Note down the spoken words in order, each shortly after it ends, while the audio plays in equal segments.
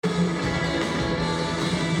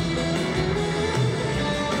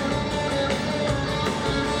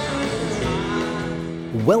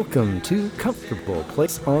Welcome to Comfortable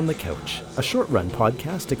Place on the Couch, a short-run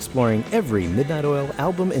podcast exploring every Midnight Oil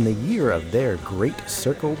album in the year of their Great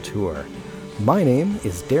Circle Tour. My name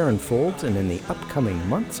is Darren Folds, and in the upcoming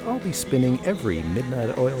months, I'll be spinning every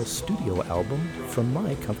Midnight Oil studio album from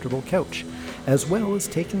my comfortable couch, as well as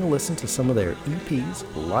taking a listen to some of their EPs,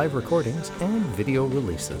 live recordings, and video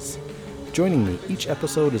releases. Joining me each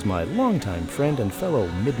episode is my longtime friend and fellow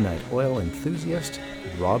Midnight Oil enthusiast,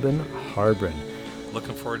 Robin Harbin.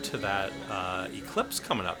 Looking forward to that eclipse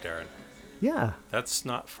coming up, Darren. Yeah. That's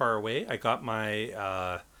not far away. I got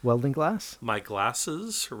my welding glass? My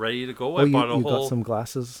glasses ready to go. Oh, you got some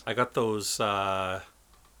glasses? I got those, what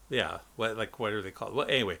are they called? Well,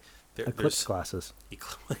 anyway. Eclipse glasses.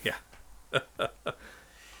 Yeah.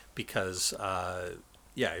 Because,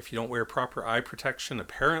 if you don't wear proper eye protection,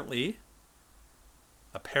 apparently,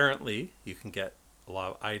 you can get a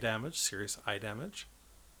lot of eye damage, serious eye damage.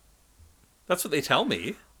 That's what they tell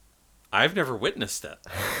me. I've never witnessed it.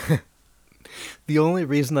 The only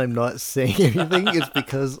reason I'm not saying anything is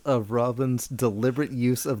because of Robin's deliberate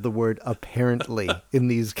use of the word apparently in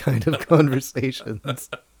these kind of conversations.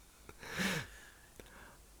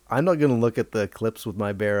 I'm not going to look at the eclipse with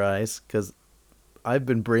my bare eyes because I've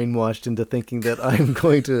been brainwashed into thinking that I'm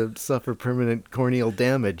going to suffer permanent corneal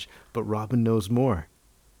damage, but Robin knows more.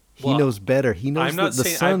 He knows better. He knows that the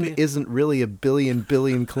sun isn't really a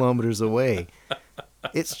billion kilometers away.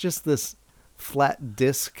 It's just this flat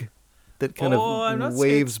disc that kind of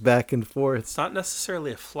waves back and forth. It's not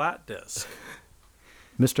necessarily a flat disc.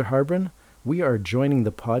 Mr. Harbin, we are joining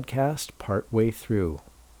the podcast partway through.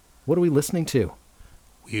 What are we listening to?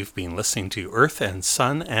 We've been listening to Earth and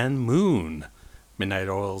Sun and Moon, Midnight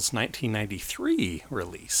Oil's 1993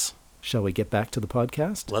 release. Shall we get back to the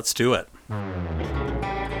podcast? Let's do it.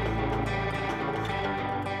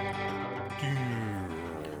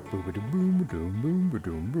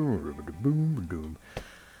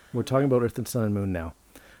 We're talking about Earth and Sun and Moon now.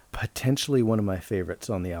 Potentially one of my favorites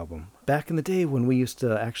on the album. Back in the day when we used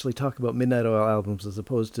to actually talk about Midnight Oil albums as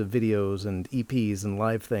opposed to videos and EPs and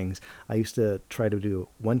live things, I used to try to do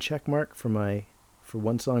 1 check mark for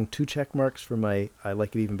one song, 2 check marks for my I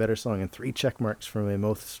Like It Even Better song, and 3 check marks for my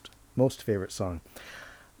most favorite song.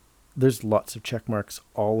 There's lots of check marks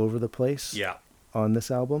all over the place on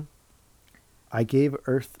this album. I gave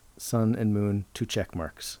Earth, Sun, and Moon 2 check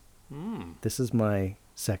marks. This is my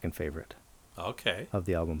second favorite of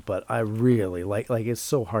the album, but I really like it's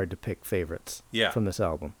so hard to pick favorites from this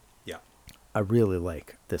album. Yeah. I really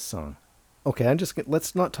like this song. Okay,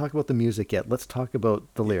 let's not talk about the music yet. Let's talk about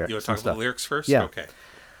the lyrics. You want to talk about the lyrics first? Yeah. Okay.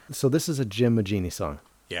 So this is a Jim Magini song.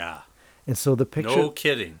 Yeah. And so the picture... No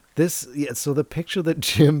kidding. So the picture that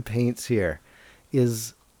Jim paints here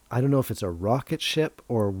is... I don't know if it's a rocket ship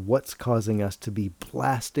or what's causing us to be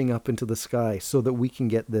blasting up into the sky so that we can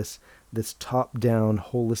get this top-down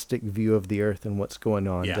holistic view of the Earth and what's going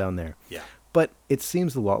on down there. Yeah. But it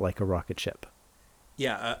seems a lot like a rocket ship.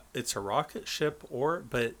 Yeah, it's a rocket ship,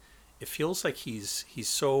 but it feels like he's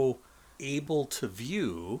so able to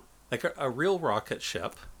view like a real rocket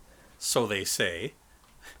ship, so they say.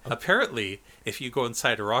 Apparently, if you go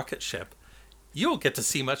inside a rocket ship, you don't get to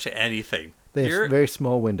see much of anything. They have very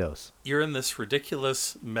small windows. You're in this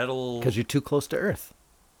ridiculous metal... Because you're too close to Earth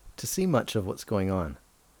to see much of what's going on.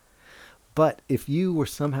 But if you were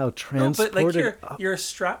somehow transported... No, but you're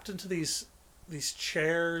strapped into these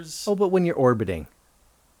chairs. Oh, but when you're orbiting.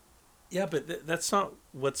 Yeah, but that's not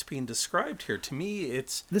what's being described here. To me,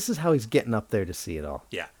 it's... This is how he's getting up there to see it all.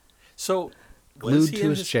 Yeah. So... Glued to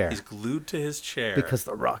his chair. He's glued to his chair. Because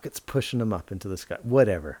the rocket's pushing him up into the sky.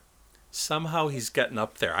 Whatever. Somehow he's getting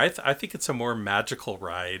up there. I think it's a more magical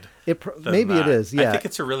ride. Maybe it is, yeah. I think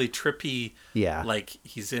it's a really trippy, like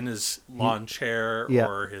he's in his lawn chair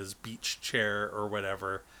or his beach chair or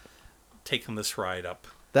whatever, taking this ride up.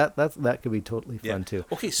 That could be totally fun too.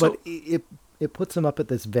 Okay, so... But it puts him up at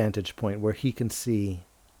this vantage point where he can see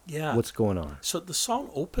what's going on. So the song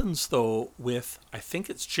opens, though, with, I think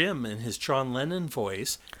it's Jim in his John Lennon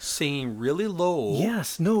voice, singing really low.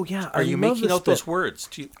 Yes, no, yeah. Are you making out those words?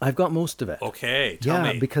 I've got most of it. Okay, tell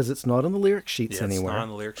me. Yeah, because it's not on the lyric sheets anywhere. It's not on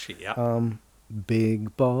the lyric sheet, yeah.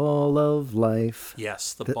 Big ball of life.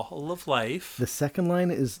 Yes, the ball of life. The second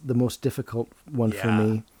line is the most difficult one for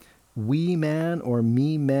me. Wee man or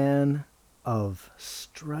me man of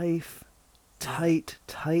strife, tight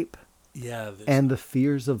type. Yeah. And the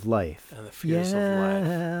fears of life. And the fears of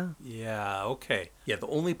life. Yeah, okay. Yeah, the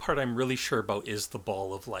only part I'm really sure about is the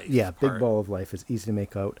ball of life. Yeah, big ball of life is easy to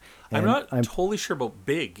make out. And I'm totally sure about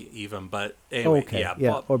big even, but anyway. Okay,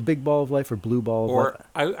 yeah. Or big ball of life or blue ball of life.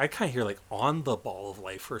 Or I kind of hear like on the ball of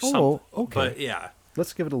life or something. Oh, okay. But yeah.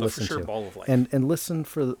 Let's give it a But listen for sure, to. Ball of Life. And listen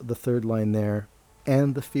for the third line there.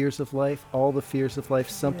 And the fears of life, all the fears of life,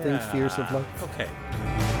 something fears of life. Okay.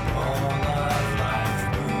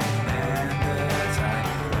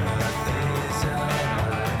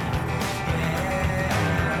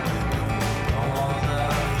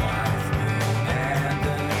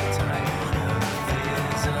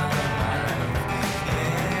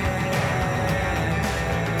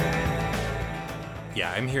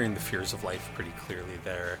 Yeah, I'm hearing the fears of life pretty clearly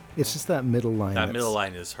there. It's just that middle line. That middle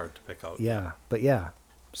line is hard to pick out. Yeah, but yeah.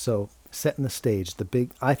 So setting the stage,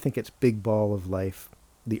 I think it's big ball of life,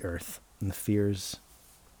 the earth, and the fears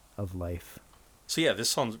of life. So yeah, this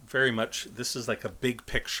sounds very much, this is like a big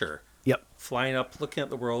picture. Yep. Flying up, looking at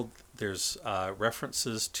the world, there's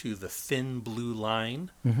references to the thin blue line,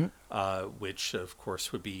 which of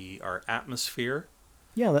course would be our atmosphere.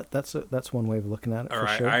 Yeah, that's one way of looking at it, Or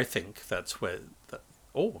for sure. I think that's what...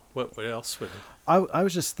 what else would... I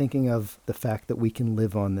was just thinking of the fact that we can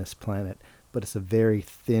live on this planet, but it's a very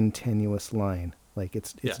thin, tenuous line. Like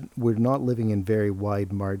we're not living in very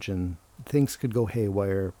wide margin. Things could go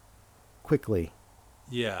haywire quickly.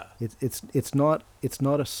 Yeah. It's not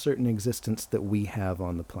a certain existence that we have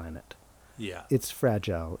on the planet. Yeah. It's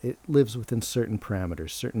fragile. It lives within certain parameters,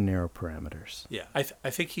 certain narrow parameters. Yeah. I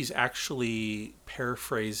think he's actually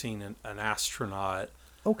paraphrasing an astronaut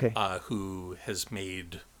Okay. who has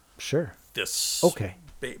made Sure. this. Okay.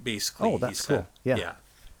 Basically, Oh, that's cool. Yeah.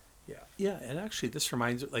 Yeah. And actually, this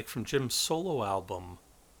reminds me, like from Jim's solo album,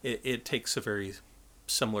 it takes a very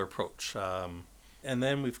similar approach. And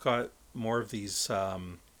then we've got more of these.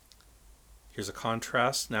 Here's a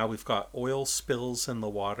contrast. Now we've got oil spills in the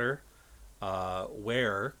water,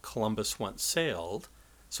 where Columbus once sailed.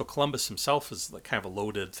 So Columbus himself is like kind of a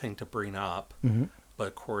loaded thing to bring up. Mm-hmm. But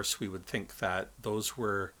of course, we would think that those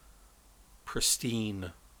were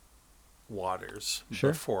pristine waters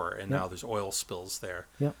before, and now there's oil spills there.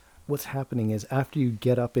 Yeah. What's happening is after you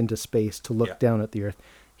get up into space to look down at the Earth,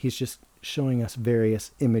 he's just showing us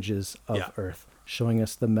various images of Earth, showing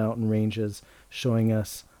us the mountain ranges, showing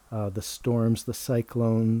us the storms, the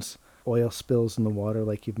cyclones, oil spills in the water,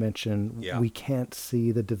 like you've mentioned. Yeah. We can't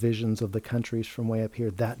see the divisions of the countries from way up here.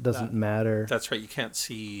 That doesn't matter. That's right. You can't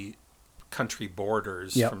see country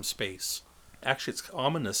borders from space. Actually, it's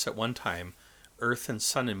ominous at one time. Earth and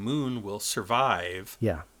sun and moon will survive.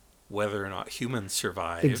 Yeah. Whether or not humans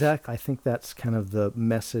survive. Exactly. I think that's kind of the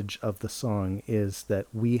message of the song, is that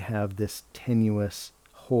we have this tenuous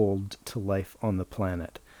hold to life on the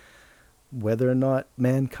planet. Whether or not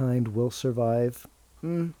mankind will survive,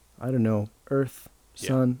 I don't know. Earth,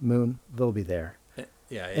 sun, moon, they'll be there.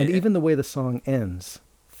 Yeah. And even the way the song ends,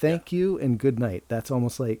 thank you and good night. That's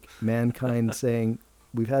almost like mankind saying,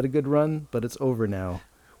 we've had a good run, but it's over now.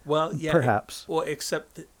 Well, yeah. Perhaps. Well,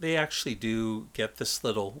 except that they actually do get this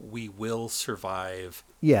little "we will survive"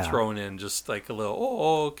 thrown in, just like a little,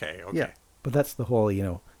 okay. Yeah, but that's the whole,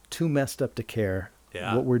 too messed up to care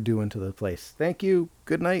what we're doing to the place. Thank you,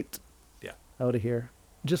 good night. Yeah. Out of here.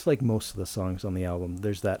 Just like most of the songs on the album,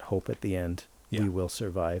 there's that hope at the end. Yeah. We will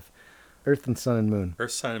survive. Earth and Sun and Moon.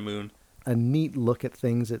 Earth, Sun, and Moon. A neat look at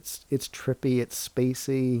things. It's trippy. It's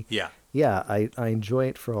spacey. Yeah. Yeah, I enjoy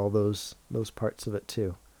it for all those parts of it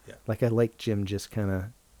too. Yeah. Like I like Jim just kind of.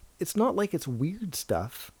 It's not like it's weird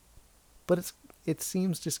stuff, but it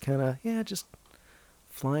seems just kind of just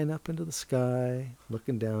flying up into the sky,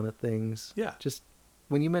 looking down at things. Yeah. Just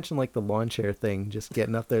when you mention like the lawn chair thing, just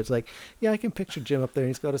getting up there, it's like, I can picture Jim up there, and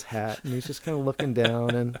he's got his hat, and he's just kind of looking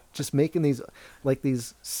down and just making these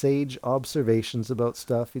sage observations about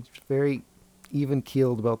stuff. He's very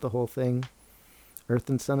even-keeled about the whole thing. Earth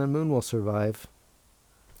and Sun and Moon will survive.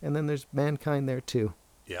 And then there's mankind there too.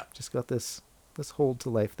 Yeah. Just got this hold to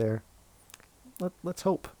life there. Let's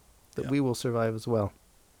hope that we will survive as well.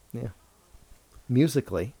 Yeah.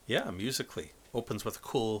 Musically. Yeah, musically. Opens with a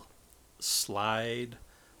cool slide.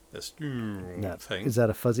 This thing. Is that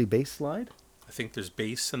a fuzzy bass slide? I think there's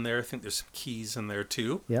bass in there. I think there's some keys in there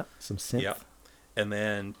too. Yeah, some synth. Yeah. And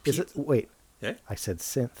then wait. Yeah? I said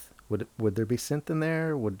synth. Would there be synth in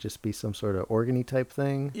there? Would it just be some sort of organy type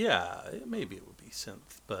thing? Yeah, maybe it would be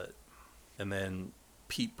synth, and then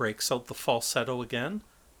Pete breaks out the falsetto again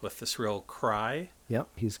with this real cry. Yep,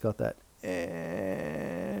 he's got that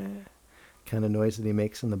kind of noise that he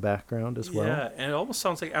makes in the background as well. Yeah, and it almost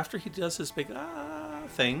sounds like after he does his big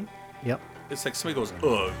thing. Yep. It's like somebody goes,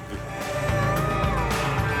 ugh.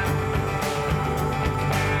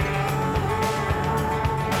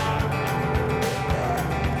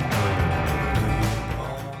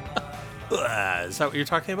 Is that what you're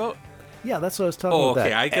talking about? Yeah, that's what I was talking about.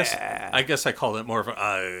 Okay. I guess I called it more of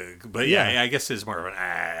a but yeah, I guess it's more of an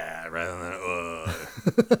rather than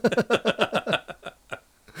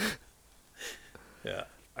Yeah.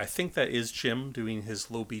 I think that is Jim doing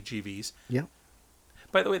his low BGVs. Yeah.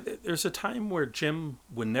 By the way, there's a time where Jim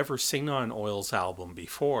would never sing on Oil's album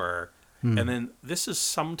before. And then this is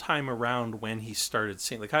sometime around when he started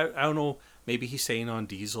singing. Like, I don't know, maybe he sang on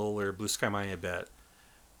Diesel or Blue Sky Mine a bit.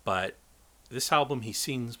 But this album, he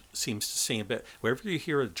seems to sing a bit. Wherever you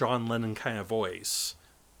hear a John Lennon kind of voice,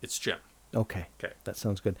 it's Jim. Okay. Okay. That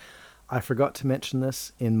sounds good. I forgot to mention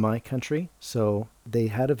this in My Country. So they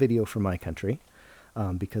had a video for My Country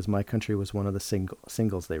because My Country was one of the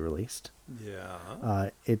singles they released.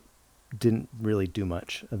 Yeah. It didn't really do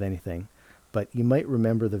much of anything. But you might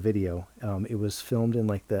remember the video. It was filmed in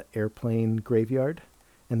like the airplane graveyard.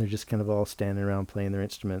 And they're just kind of all standing around playing their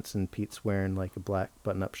instruments. And Pete's wearing like a black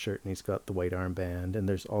button-up shirt. And he's got the white armband. And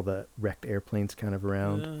there's all the wrecked airplanes kind of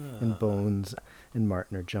around. And Bones and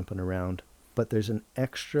Martin are jumping around. But there's an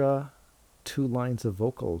extra 2 lines of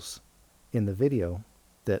vocals in the video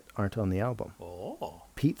that aren't on the album. Oh.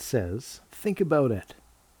 Pete says, think about it.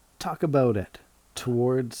 Talk about it.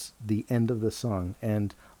 Towards the end of the song.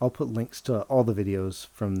 And I'll put links to all the videos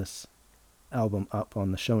from this album up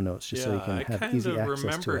on the show notes just so you can have easy access to it. I kind of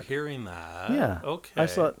remember hearing that. Yeah. Okay.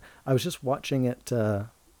 I was just watching it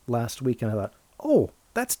last week and I thought, oh,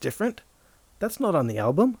 that's different. That's not on the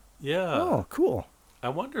album. Yeah. Oh, cool. I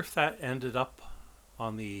wonder if that ended up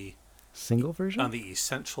on the single version? On the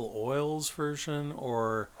Essential Oils version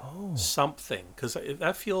or something. Because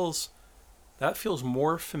that feels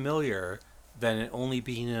more familiar than it only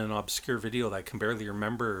being in an obscure video that I can barely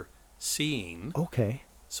remember seeing. Okay.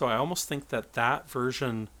 So I almost think that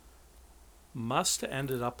version must have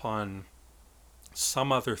ended up on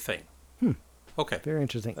some other thing. Okay. Very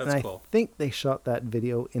interesting. That's and cool. I think they shot that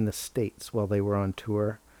video in the States while they were on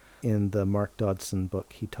tour. In the Mark Dodson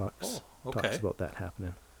book, he talks about that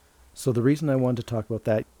happening. So the reason I wanted to talk about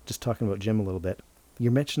that, just talking about Jim a little bit,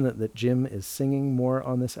 you mentioned that Jim is singing more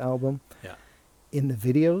on this album. Yeah. In the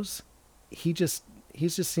videos, he just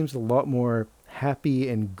seems a lot more happy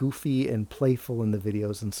and goofy and playful in the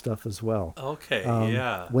videos and stuff as well. Okay,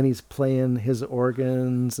 yeah. When he's playing his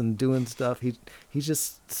organs and doing stuff, he's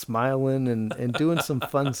just smiling and doing some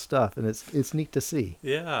fun stuff, and it's neat to see.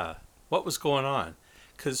 Yeah. What was going on?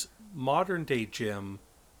 Because modern day Jim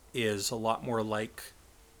is a lot more like,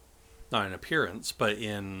 not in appearance, but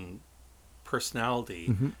in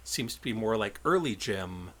personality, seems to be more like early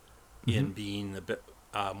Jim in being a bit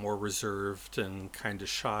more reserved and kind of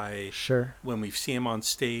shy. Sure. When we've seen him on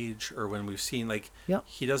stage or when we've seen,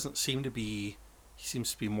 he doesn't seem to be, he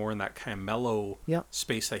seems to be more in that kind of mellow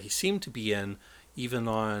space that he seemed to be in, even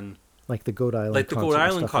on... Like the Goat Island concert. Like the Goat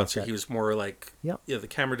Island concert, like he was more like, the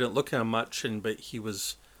camera didn't look at him much, but he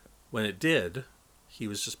was, when it did, he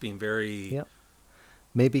was just being very... Yep.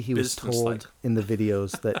 Maybe he was told in the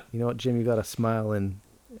videos that, you know what, Jim, you got to smile and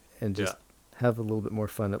just have a little bit more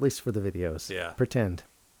fun, at least for the videos. Yeah. Pretend.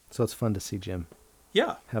 So it's fun to see Jim.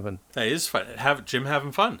 Yeah. That is fun. Jim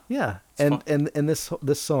having fun. Yeah. It's and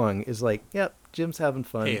this song is like, yep, Jim's having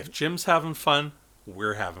fun. Hey, if Jim's having fun,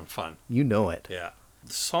 we're having fun. You know it. Yeah.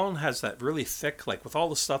 The song has that really thick, like with all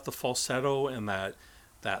the stuff, the falsetto and that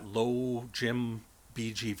low Jim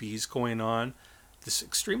BGVs going on, this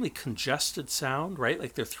extremely congested sound, right?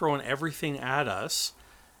 Like they're throwing everything at us.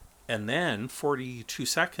 And then 42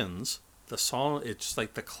 seconds, the song, it's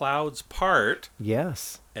like the clouds part.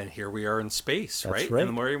 Yes. And here we are in space, right? Right.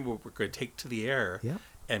 And we're going to take to the air. Yeah.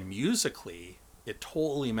 And musically, it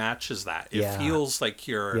totally matches that. It feels like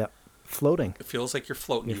you're floating. It feels like you're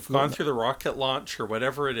floating. You've gone through the rocket launch or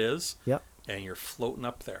whatever it is. Yep. And you're floating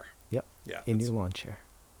up there. Yep. Yeah. In your lawn chair.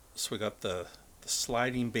 So we got the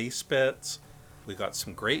sliding bass bits. We got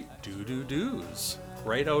some great do-do-do's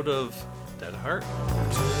right out of Dead Heart.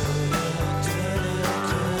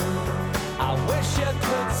 I wish you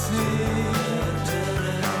could see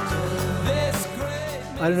this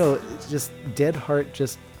great. I don't know, it's just Dead Heart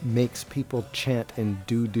just makes people chant and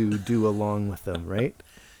do along with them, right?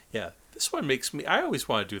 Yeah, this one makes me. I always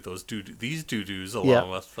want to do these do-dos along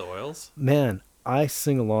with the Oils. Man, I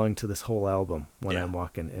sing along to this whole album when I'm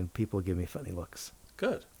walking, and people give me funny looks.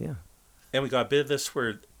 Good. Yeah. And we got a bit of this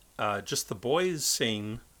where just the boys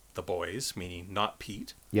sing, the boys, meaning not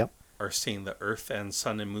Pete. Yep. Are saying the earth and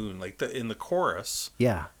sun and moon, like in the chorus.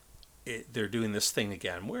 Yeah. They're doing this thing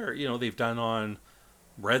again where, they've done on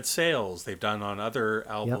Red Sails, they've done on other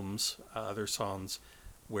albums, other songs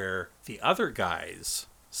where the other guys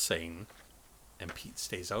sing and Pete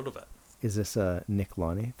stays out of it. Is this a Nick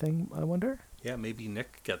Lonnie thing, I wonder? Yeah, maybe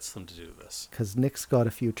Nick gets them to do this. Because Nick's got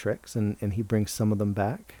a few tricks and he brings some of them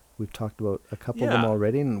back. We've talked about a couple of them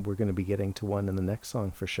already, and we're going to be getting to one in the next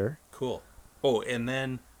song for sure. Cool. Oh, and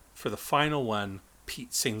then for the final one,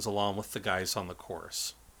 Pete sings along with the guys on the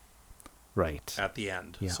chorus Right. at the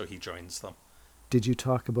end. Yeah. So he joins them. Did you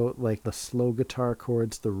talk about like the slow guitar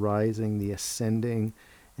chords, the rising, the ascending,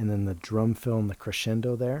 and then the drum fill and the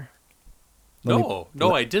crescendo there? No,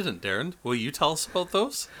 I didn't, Darren. Will you tell us about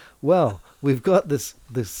those? Well, we've got this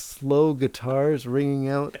slow guitars ringing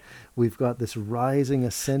out. We've got this rising,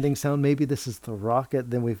 ascending sound. Maybe this is the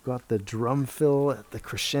rocket. Then we've got the drum fill, the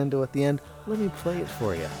crescendo at the end. Let me play it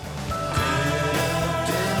for you.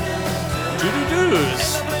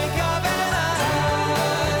 Doo-doo-doos.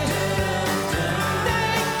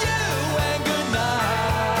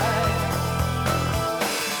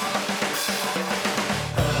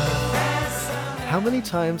 How many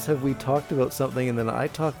times have we talked about something and then I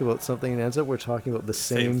talk about something and it ends up we're talking about the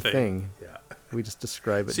same thing? Yeah. We just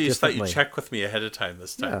describe it So you just thought differently. you'd check with me ahead of time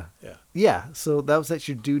this time. Yeah. Yeah, so that was at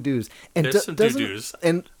your doo-doos. And There's some doesn't- doo-doos.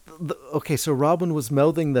 And, okay, so Robin was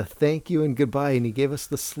mouthing the thank you and goodbye, and he gave us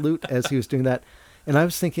the salute as he was doing that. And I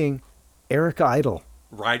was thinking, Eric Idle.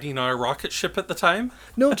 Riding on a rocket ship at the time?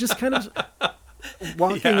 No, just kind of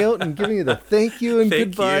walking Yeah. out and giving you the thank you and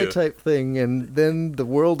Thank goodbye you. type thing, and then the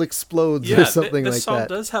world explodes Yeah, or something this like song that.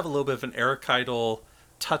 does have a little bit of an Eric Idle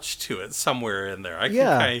touch to it somewhere in there. I can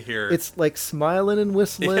Yeah, kind of hear it's like smiling and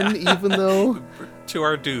whistling, even though... To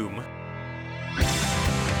Our Doom.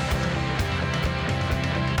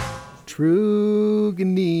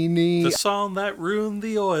 Truganini. The song that ruined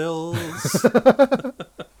the oils.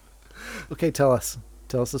 Okay, tell us.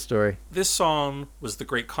 Tell us the story. This song was the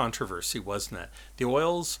great controversy, wasn't it? The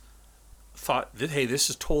Oils thought that, hey, this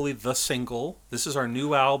is totally the single. This is our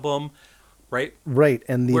new album, right? Right,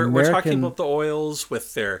 and the We're American... talking about the Oils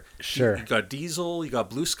with their... Sure. You got Diesel, you got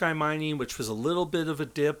Blue Sky Mining, which was a little bit of a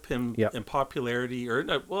dip in popularity. Or,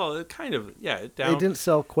 well, it kind of, it down. It didn't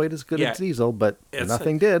sell quite as good Yeah. as Diesel, but It's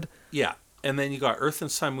nothing did. Yeah. And then you got Earth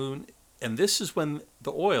and Sun Moon. And this is when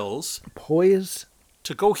the Oils, Poise?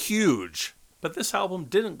 to go huge... But this album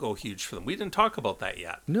didn't go huge for them. We didn't talk about that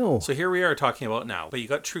yet. No. So here we are talking about now. But you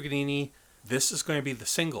got Truganini. This is going to be the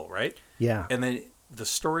single, right? Yeah. And then the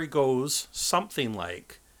story goes something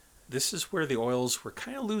like, this is where the Oils were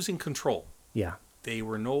kind of losing control. Yeah. They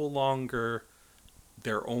were no longer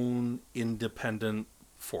their own independent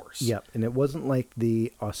force. Yep, and it wasn't like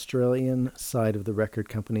the Australian side of the record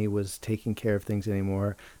company was taking care of things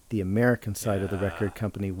anymore. The American side of the record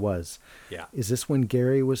company was. Yeah. Is this when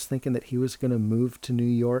Gary was thinking that he was going to move to New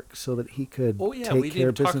York so that he could take care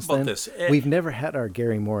of business talk about then? this. We've never had our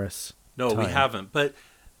Gary Morris No, we time. haven't. But,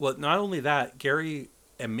 well, not only that, Gary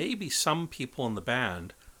and maybe some people in the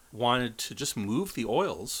band wanted to just move the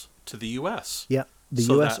Oils to the U.S. Yeah, the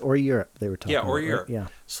So U.S. that- or Europe they were talking about. or right? Europe. Yeah.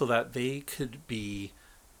 So that they could be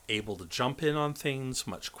able to jump in on things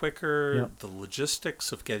much quicker. Yep. The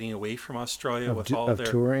logistics of getting away from Australia Of, with ju- all of their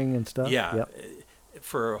touring and stuff. yeah, Yep.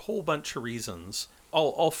 for a whole bunch of reasons,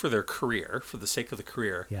 all for their career, for the sake of the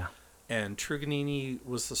career. Yeah. And Truganini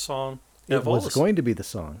was the song. It Of all was the- going to be the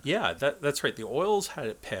song. Yeah, that's right. The Oils had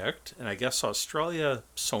it picked, and I guess Australia,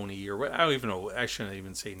 Sony, or what, I don't even know. I shouldn't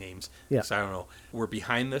even say names. Yeah. 'Cause I don't know. Were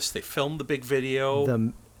behind this. They filmed the big video.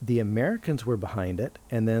 The Americans were behind it,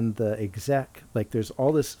 and then the exec, like there's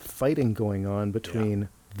all this fighting going on between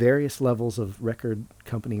various levels of record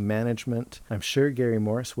company management. I'm sure Gary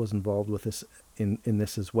Morris was involved with this in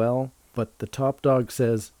this as well, but the top dog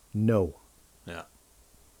says no. Yeah.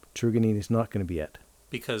 Truganini's not going to be it.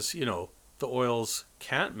 Because, the Oils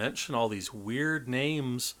can't mention all these weird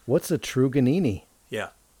names. What's a Truganini? Yeah.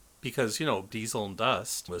 Because, Diesel and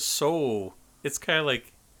Dust was so... It's kind of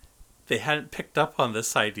like they hadn't picked up on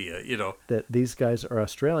this idea, That these guys are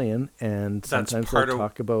Australian, and That's sometimes part they'll of-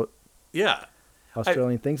 talk about Yeah.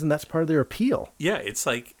 Australian things, and that's part of their appeal. Yeah, it's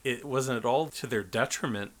like it wasn't at all to their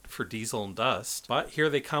detriment for Diesel and Dust. But here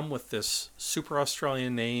they come with this super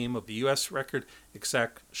Australian name of the U.S. record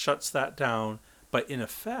exec, shuts that down. But in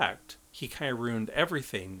effect, he kind of ruined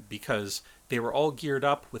everything because they were all geared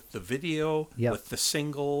up with the video, Yep. with the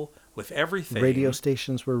single, with everything. Radio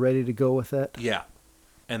stations were ready to go with it. Yeah.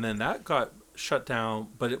 And then that got shut down,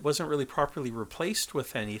 but it wasn't really properly replaced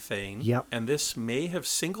with anything. Yep. And this may have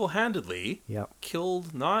single-handedly Yep.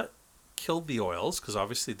 not killed the Oils, because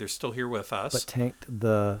obviously they're still here with us. But tanked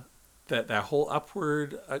the... that whole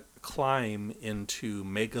upward climb into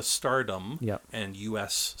mega stardom Yep. and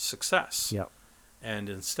U.S. success. Yep. And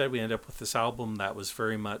instead we end up with this album that was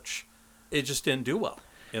very much, it just didn't do well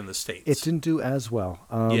in the States. It didn't do as well.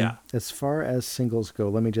 Yeah. As far as singles go,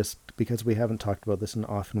 let me just, because we haven't talked about this and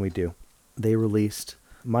often we do, they released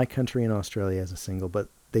My Country in Australia as a single, but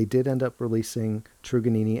they did end up releasing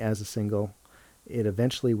Truganini as a single, It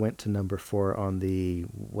eventually went to number 4 on the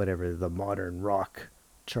modern rock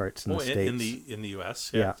charts in the States. in the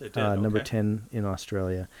US, Yeah, it did. number Okay. 10 in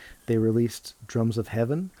Australia. They released Drums of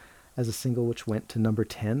Heaven as a single, which went to number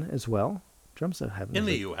 10 as well. Drums of Heaven. In is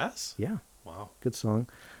the a- US? Yeah, Wow. good song.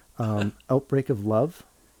 Outbreak of Love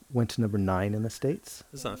went to number 9 in the States.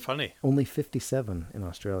 Isn't that funny? Only 57 in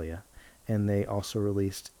Australia. And they also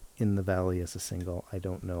released In the Valley as a single. I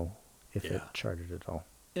don't know if it Yeah. charted at all.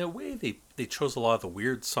 In a way, they chose a lot of the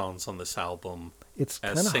weird songs on this album. It's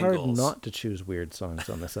As kind of hard singles. not to choose weird songs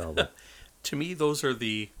on this album. To me, those are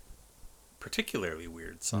the particularly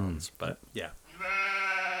weird songs. But yeah.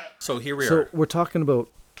 So here we So are. we're talking about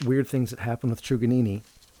weird things that happen with Truganini.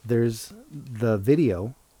 There's the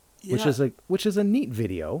video, which Yeah. is a neat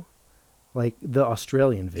video, like the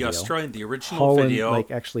Australian The video. the original hauling, video. like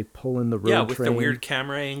actually pulling the road yeah, with train. the weird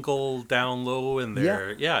camera angle down low and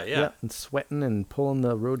there. Yeah. and sweating and pulling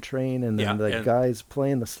the road train, and then Yeah, the and guys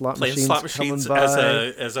playing the slot Playing machines, slot machines coming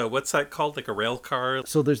by. as a what's that called? Like a rail car.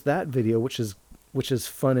 So there's that video, which is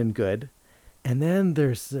fun and good, and then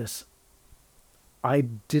there's this. I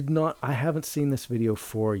haven't seen this video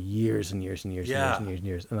for years and years and years Yeah. and years and years and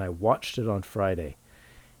years, and I watched it on Friday,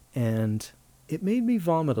 and it made me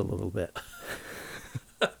vomit a little bit.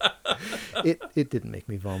 It didn't make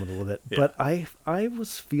me vomit a little bit, Yeah. but I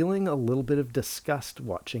was feeling a little bit of disgust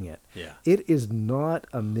watching it. Yeah. It is not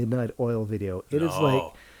a Midnight Oil video. It is No.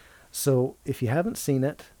 like, so if you haven't seen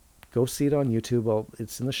it, go see it on YouTube.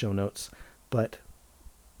 It's in the show notes. But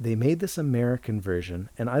they made this American version,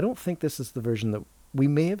 and I don't think this is the version that we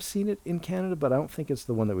may have seen it in Canada, but I don't think it's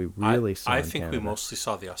the one that we really saw I in think Canada. we mostly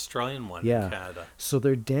saw the Australian one Yeah. in Canada. So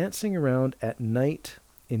they're dancing around at night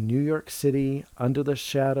in New York City under the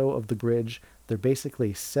shadow of the bridge. They're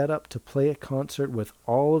basically set up to play a concert with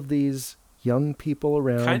all of these young people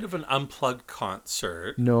around. Kind of an unplugged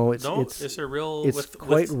concert. No, it's is there real? it's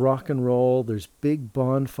quite rock and roll. There's big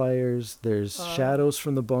bonfires. There's shadows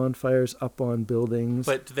from the bonfires up on buildings.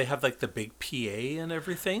 But do they have like the big PA and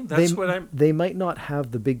everything? That's what I'm. They might not have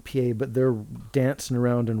the big PA, but they're dancing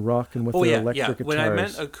around and rocking with Oh their yeah, electric yeah. guitars.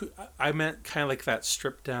 When I meant kind of like that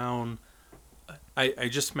stripped down. I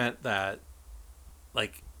just meant that,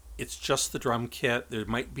 like, it's just the drum kit. There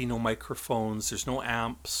might be no microphones. There's no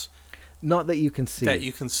amps Not that you can see. that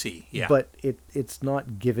you can see. Yeah. But it's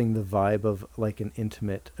not giving the vibe of like an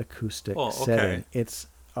intimate acoustic Oh, okay. setting. It's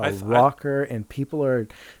a I rocker, and people are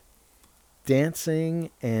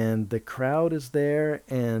dancing, and the crowd is there,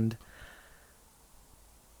 and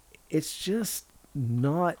it's just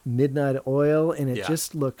not Midnight Oil, and it Yeah.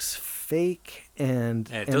 just looks fake, and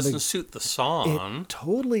it doesn't suit the song. It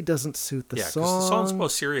totally doesn't suit the Yeah, song. because the song's about a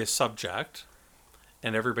serious subject,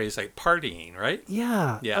 and everybody's like partying, right?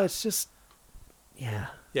 Yeah, Yeah. it's just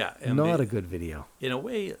Yeah, and not a good video. In a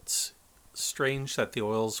way, it's strange that the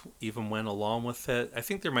Oils even went along with it. I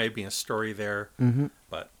think there might be a story there,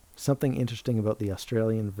 but Something interesting about the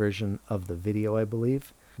Australian version of the video, I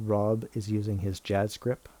believe, Rob is using his jazz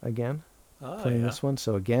grip again, playing this one.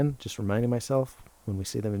 So again, just reminding myself, when we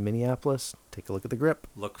see them in Minneapolis, take a look at the grip.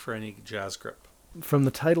 Look for any jazz grip. From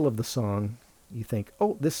the title of the song, you think,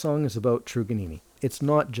 oh, this song is about Truganini. It's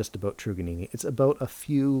not just about Truganini. It's about a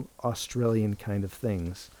few Australian kind of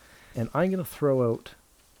things. And I'm going to throw out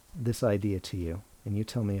this idea to you, and you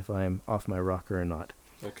tell me if I'm off my rocker or not.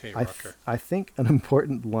 Okay, I rocker. I think an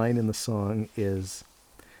important line in the song is,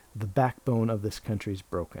 the backbone of this country's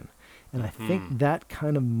broken. And I think that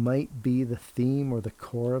kind of might be the theme or the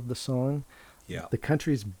core of the song. Yeah. The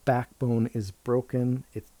country's backbone is broken.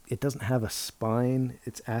 It doesn't have a spine.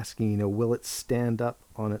 It's asking, will it stand up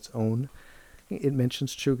on its own? It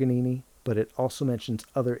mentions Truganini, but it also mentions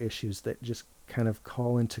other issues that just kind of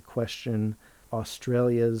call into question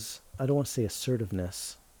Australia's, I don't want to say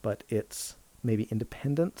assertiveness, but its maybe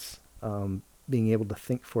independence, being able to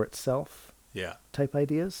think for itself Yeah. type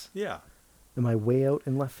ideas. Yeah. Am I way out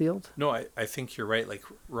in left field? No, I think you're right. Like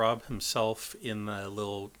Rob himself in the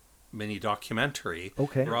little mini documentary,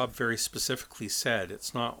 Okay. Rob very specifically said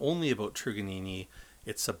it's not only about Truganini,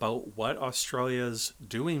 it's about what Australia's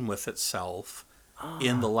doing with itself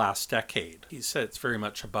in the last decade. He said it's very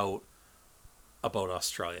much about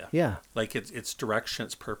Australia. Yeah. Like its direction,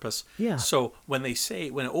 its purpose. Yeah. So when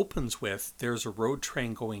it opens with there's a road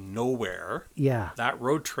train going nowhere, Yeah. that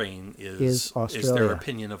road train Is is their Australia.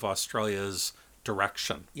 opinion of Australia's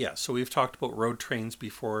direction. Yeah, so we've talked about road trains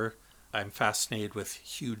before. I'm fascinated with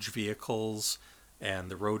huge vehicles and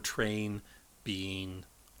the road train being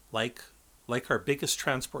like our biggest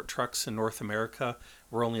transport trucks in North America.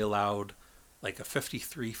 We're only allowed like a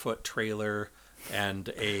 53-foot trailer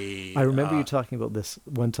and a... I remember you talking about this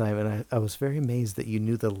one time, and I was very amazed that you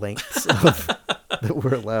knew the lengths of, that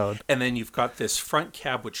were allowed. And then you've got this front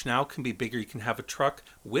cab, which now can be bigger. You can have a truck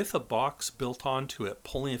with a box built onto it,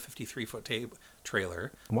 pulling a 53-foot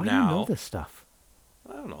trailer. Why do now, you know this stuff?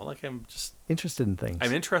 I don't know. Like, I'm just... Interested in things.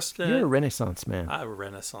 I'm interested. You're a Renaissance man. I'm a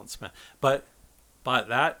Renaissance man. But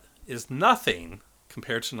that is nothing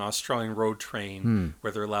compared to an Australian road train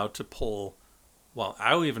where they're allowed to pull... Well, I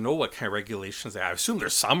don't even know what kind of regulations they have. I assume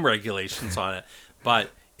there's some regulations on it, but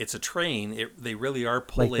it's a train. They really are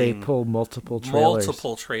pulling... Like they pull multiple trailers.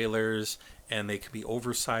 Multiple trailers, and they could be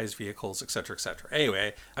oversized vehicles, et cetera, et cetera.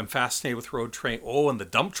 Anyway, I'm fascinated with road train. Oh, and the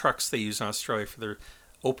dump trucks they use in Australia for their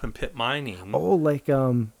open pit mining. Oh, like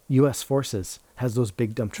U.S. Forces has those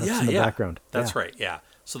big dump trucks in the background. That's right, yeah.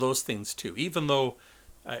 So those things too. Even though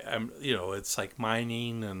I'm, it's like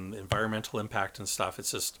mining and environmental impact and stuff.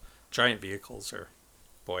 It's just giant vehicles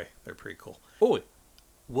they're pretty cool. Oh,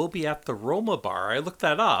 we'll be at the Roma Bar. I looked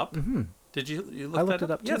that up. Mm-hmm. Did you look I that looked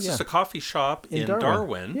it up too, Yeah, it's just a coffee shop in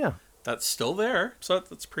Darwin. Yeah. That's still there. So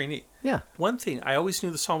that's pretty neat. Yeah. One thing, I always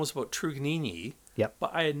knew the song was about Truganini. Yep.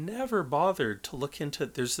 But I had never bothered to look into...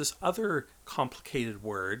 There's this other complicated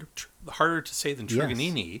word, harder to say than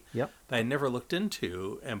Truganini, Yep. that I never looked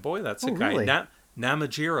into. And boy, that's a guy. Really?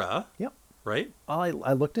 Namajira. Yep. Right? I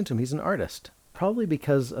looked into him. He's an artist. Probably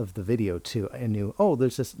because of the video too. I knew. Oh,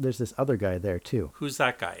 there's this other guy there too. Who's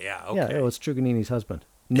that guy? Yeah. Okay. Yeah. Oh, it's Truganini's husband.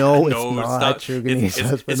 No, it's not Truganini's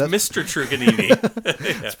husband. It's Mr.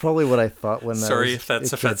 Truganini. That's probably what I thought when. Sorry if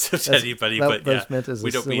that's offensive to anybody, but that was meant as we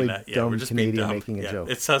a don't silly, mean that. Yeah, dumb we're just Canadian being dumb. making a joke.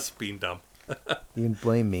 It's us being dumb. You can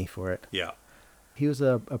blame me for it. Yeah. He was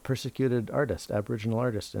a persecuted artist, Aboriginal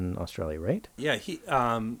artist in Australia, right? Yeah. He.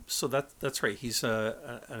 So that's right. He's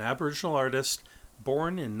an Aboriginal artist,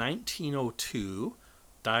 born in 1902,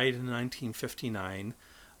 died in 1959.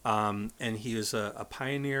 And he was a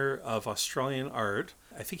pioneer of Australian art.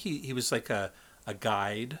 I think he was like a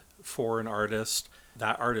guide for an artist.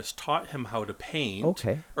 That artist taught him how to paint,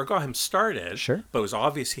 or got him started. Sure. But it was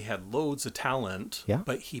obvious he had loads of talent. Yeah.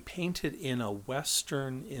 But he painted in a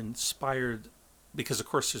Western-inspired, because of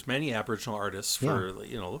course there's many Aboriginal artists for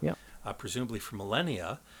presumably for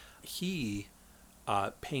millennia. He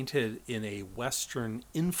painted in a Western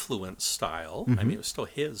influence style. I mean, it was still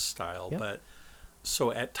his style, but.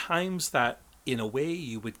 So at times that, in a way,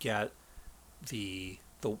 you would get the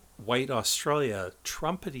white Australia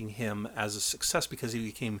trumpeting him as a success because he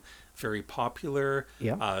became very popular.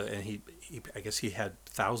 Yeah. And he I guess he had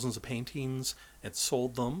thousands of paintings and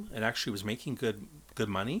sold them and actually was making good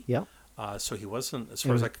money. Yeah. So he wasn't, as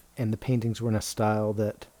far as like... And the paintings were in a style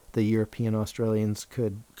that the European Australians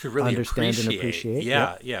could really understand and appreciate.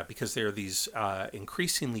 Yeah, because they're these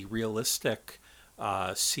increasingly realistic...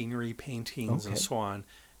 scenery paintings and so on,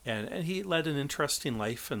 and he led an interesting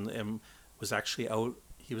life and was actually out.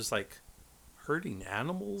 He was like herding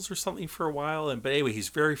animals or something for a while, but anyway, he's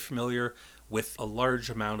very familiar with a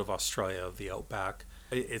large amount of Australia, of the outback.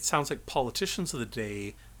 It sounds like politicians of the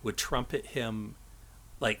day would trumpet him,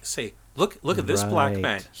 like say, look at this black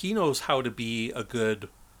man. He knows how to be a good,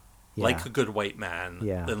 like a good white man.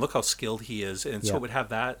 Yeah, and look how skilled he is, and so it would have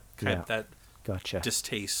that kind of that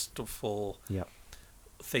distasteful. Yeah.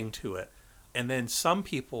 Thing to it. And then some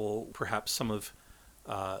people, perhaps some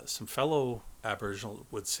fellow Aboriginal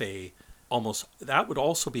would say almost that would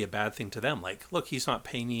also be a bad thing to them. Like, look, he's not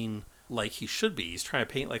painting like he should be. He's trying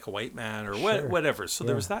to paint like a white man or whatever. So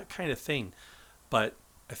there was that kind of thing. But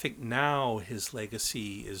I think now his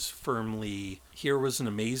legacy is firmly, here was an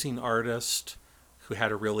amazing artist who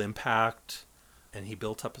had a real impact and he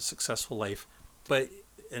built up a successful life. But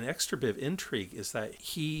an extra bit of intrigue is that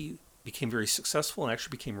he became very successful and actually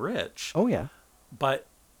became rich. Oh, yeah. But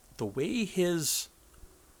the way his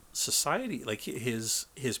society, like his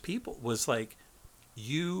people, was like,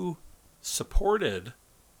 you supported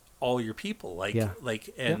all your people.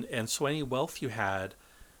 And so any wealth you had,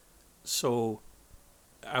 so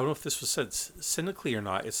I don't know if this was said cynically or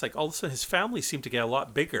not, it's like all of a sudden his family seemed to get a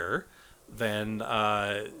lot bigger than,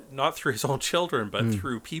 not through his own children, but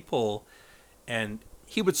through people, and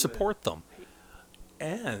he would support them.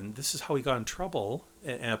 And this is how he got in trouble.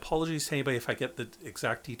 And apologies to anybody if I get the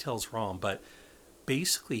exact details wrong, but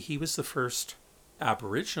basically he was the first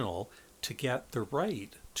Aboriginal to get the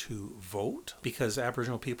right to vote, because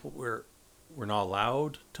Aboriginal people were not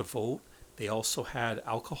allowed to vote. They also had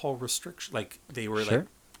alcohol restrictions. Like they were like,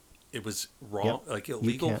 it was wrong, like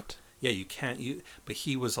illegal. You can't. Yeah, you can't. But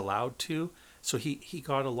he was allowed to. So he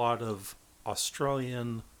got a lot of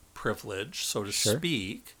Australian privilege, so to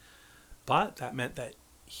speak. But that meant that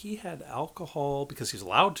he had alcohol because he's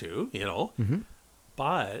allowed to,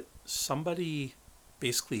 but somebody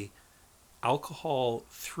basically alcohol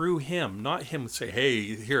through him, not him say,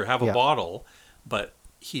 hey, here, have a Yeah. bottle, but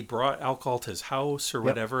he brought alcohol to his house or Yep.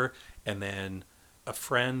 whatever, and then a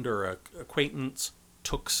friend or a acquaintance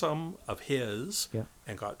took some of his Yeah.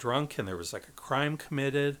 and got drunk, and there was like a crime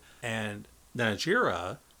committed, and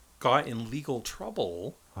Najira got in legal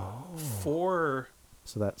trouble for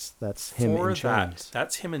So that's him in chains.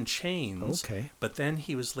 That's him in chains. Okay. But then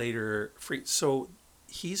he was later free. So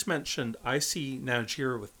he's mentioned, I see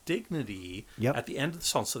Najira with dignity Yep. at the end of the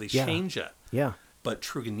song, so they Yeah. change it. Yeah. But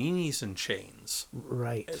Truganini's in chains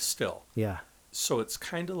Right. still. Yeah. So it's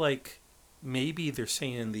kind of like maybe they're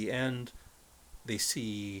saying in the end they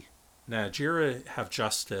see Najira have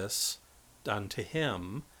justice done to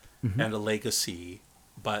him and a legacy,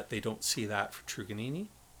 but they don't see that for Truganini.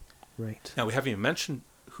 Right. Now, we haven't even mentioned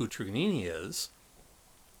who Truganini is.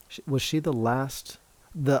 Was she the last?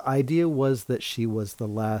 The idea was that she was the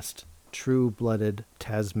last true-blooded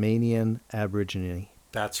Tasmanian Aborigine,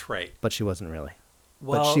 That's right. but she wasn't really.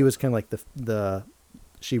 Well, But she was kind of like the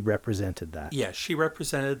she represented that. yeah, she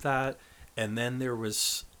represented that, and then there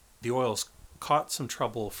was the Oils caught some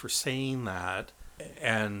trouble for saying that,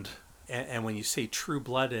 and when you say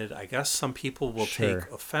true-blooded, I guess some people will Sure.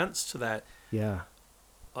 take offense to that. Yeah.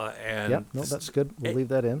 And Yep. No, that's good. We'll leave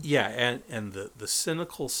that in. Yeah, and the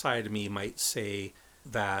cynical side of me might say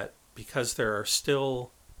that because there are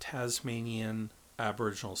still Tasmanian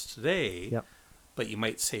Aboriginals today, Yep. but you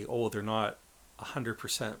might say, oh, they're not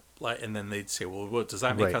 100%, and then they'd say, well, what, does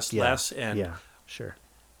that make Right. us Yeah. less? And yeah. Sure.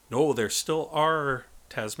 no, there still are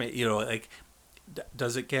Tasmanian, like,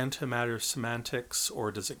 does it get into a matter of semantics,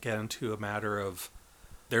 or does it get into a matter of,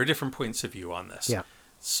 there are different points of view on this. Yeah.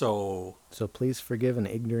 So please forgive an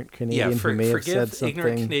ignorant Canadian who may have said forgive something.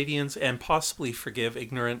 ignorant Canadians, and possibly forgive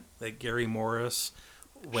ignorant, like Gary Morris,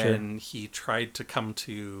 when he tried to come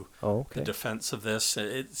to the defense of this.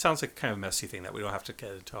 It sounds like kind of a messy thing that we don't have to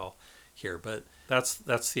get into all here, but that's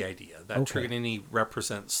the idea, that Truganini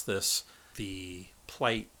represents the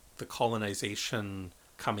plight, the colonization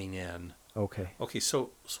coming in. Okay,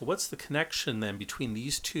 so what's the connection then between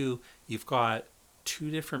these two? You've got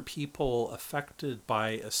two different people affected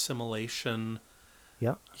by assimilation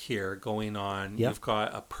here going on. Yeah. You've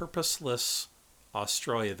got a purposeless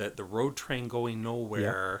Australia, that the road train going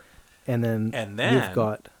nowhere. Yeah. And then you've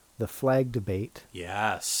got the flag debate.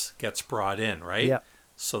 Yes, gets brought in, right? Yeah.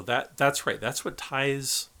 So that's right. That's what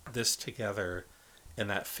ties this together. And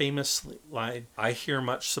that famous line, I hear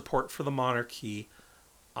much support for the monarchy.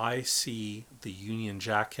 I see the Union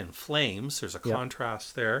Jack in flames. There's a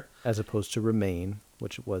contrast there. As opposed to Remain,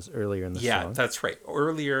 which was earlier in the song. Yeah, that's right.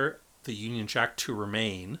 Earlier, the Union Jack to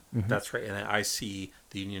remain. Mm-hmm. That's right. And I see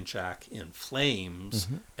the Union Jack in flames.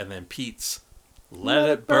 Mm-hmm. And then Pete's Let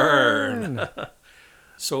It Burn.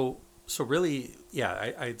 So really,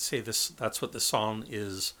 yeah, I'd say that's what the song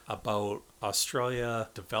is about. Australia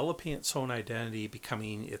developing its own identity,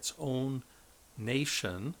 becoming its own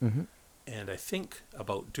nation. Mm-hmm. And I think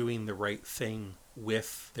about doing the right thing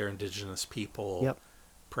with their Indigenous people,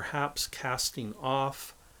 perhaps casting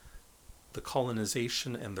off the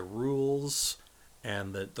colonization and the rules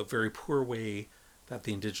and the very poor way that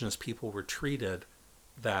the Indigenous people were treated,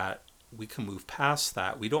 that we can move past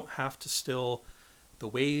that. We don't have to still, the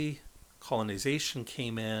way colonization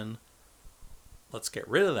came in, let's get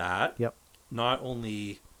rid of that. Yep. Not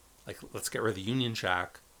only, like, let's get rid of the Union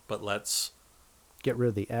Jack, but let's get rid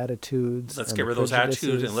of the attitudes. Let's get rid of those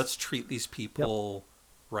attitudes, and let's treat these people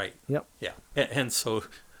right. Yep. Yeah. And so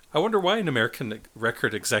I wonder why an American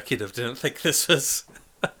record executive didn't think this was...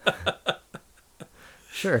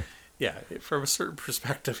 Sure. Yeah. From a certain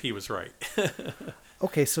perspective, he was right.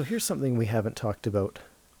 Okay, so here's something we haven't talked about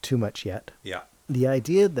too much yet. Yeah. The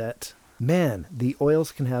idea that, man, the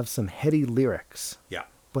Oils can have some heady lyrics. Yeah.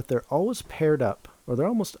 But they're always paired up, or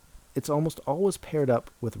it's almost always paired up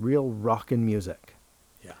with real rockin' music.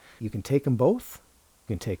 Yeah. You can take them both.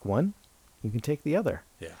 You can take one. You can take the other.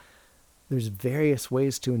 Yeah. There's various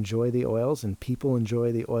ways to enjoy the Oils, and people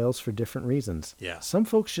enjoy the Oils for different reasons. Yeah. Some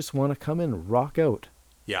folks just want to come in and rock out.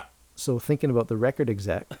 Yeah. So thinking about the record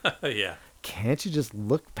exec, yeah. Can't you just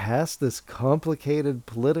look past this complicated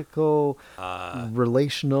political,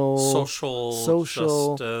 relational,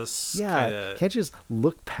 social justice? Yeah, kinda... can't you just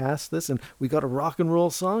look past this? And we got a rock and roll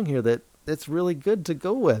song here that's really good to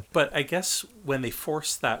go with. But I guess when they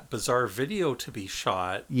forced that bizarre video to be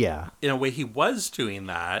shot, in a way he was doing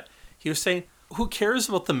that. He was saying, "Who cares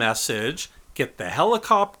about the message? Get the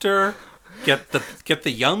helicopter, get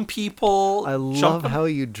the young people." I love how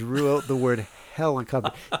you drew out the word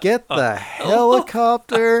helicopter. Get the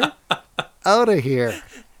helicopter out of here.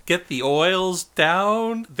 get the Oils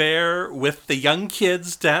down there with the young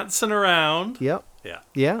kids dancing around. Yep. Yeah.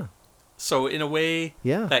 Yeah. So in a way,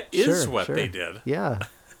 Yeah. that is sure, what sure. they did. Yeah.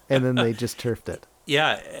 And then they just turfed it.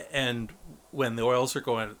 Yeah, and when the Oils are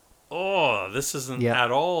going, oh, this isn't Yeah.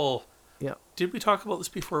 at all. Yeah. Did we talk about this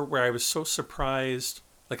before where I was so surprised?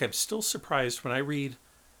 Like, I'm still surprised when I read,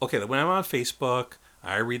 okay, when I'm on Facebook,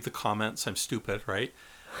 I read the comments. I'm stupid, right?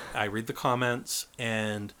 I read the comments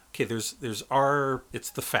and, okay, it's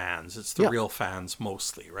the fans. It's the Yeah. real fans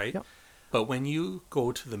mostly, right? Yeah. But when you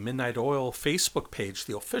go to the Midnight Oil Facebook page,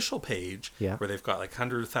 the official page, Yeah. where they've got like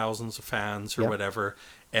hundreds of thousands of fans or Yeah. whatever,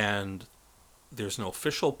 and there's no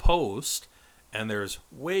official post, and there's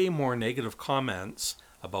way more negative comments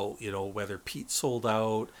about, whether Pete sold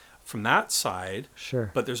out from that side.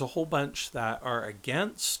 Sure. But there's a whole bunch that are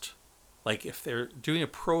against, like if they're doing a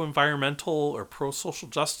pro-environmental or pro-social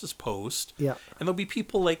justice post, Yeah. and there'll be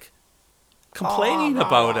people like complaining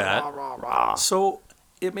about it. So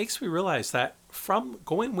it makes me realize that from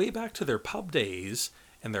going way back to their pub days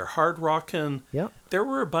and their hard rockin', Yeah. there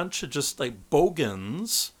were a bunch of just like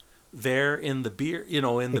bogans there in the beer, in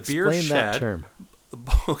the beer Explain shed. that term.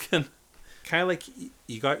 Bogan, kind of like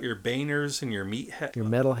you got your baners and your meathead, Your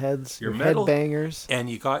metalheads, Your your metal- headbangers. and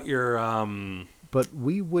you got your But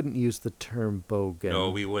we wouldn't use the term bogan. No,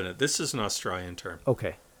 we wouldn't. This is an Australian term.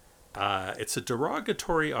 Okay. It's a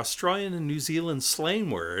derogatory Australian and New Zealand slang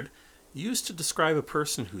word used to describe a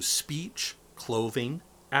person whose speech, clothing,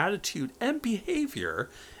 attitude, and behavior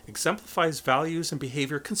exemplifies values and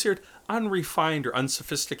behavior considered unrefined or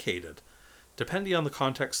unsophisticated. Depending on the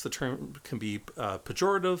context, the term can be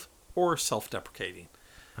pejorative or self-deprecating.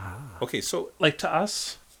 Okay, so like to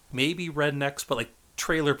us, maybe rednecks, but like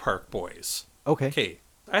trailer park boys. Okay. Okay,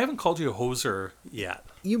 I haven't called you a hoser yet.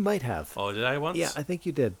 You might have. Oh, did I once? Yeah, I think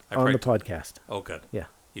you did I on the probably- podcast. Oh, good. Yeah.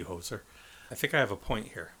 You hoser. I think I have a point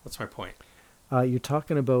here. What's my point? You're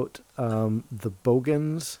talking about the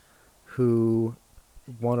bogans who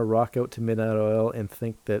want to rock out to Midnight Oil and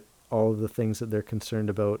think that all of the things that they're concerned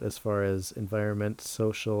about as far as environment,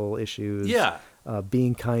 social issues, Yeah.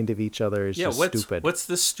 being kind of each other is just stupid. What's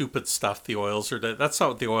this stupid stuff the Oils are doing? That's not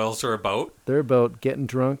what the Oils are about. They're about getting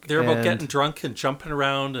drunk. They're about and getting drunk and jumping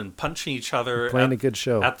around and punching each other playing a good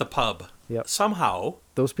show. at the pub. Yep. Somehow,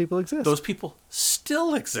 Those people exist. those people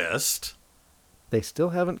still exist They still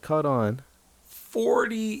haven't caught on.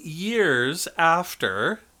 40 years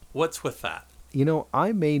after. What's with that?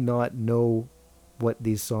 I may not know what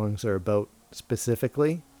these songs are about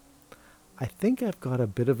specifically. I think I've got a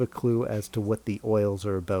bit of a clue as to what the Oils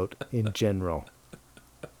are about in general.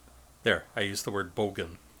 There, I used the word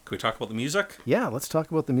bogan. Can we talk about the music? Yeah, let's talk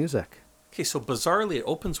about the music. Okay, so bizarrely, it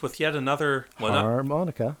opens with yet another...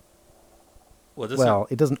 Harmonica. What is Well,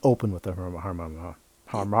 it? it doesn't open with a harmonica.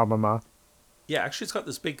 Harmonica. Yeah, actually, it's got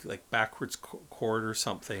this big, like, backwards chord or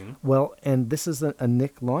something. Well, and this is a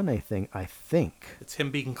Nick Launay thing, I think. It's him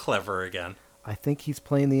being clever again. I think he's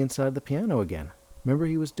playing the inside of the piano again. Remember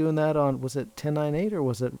he was doing that on, was it 1098 or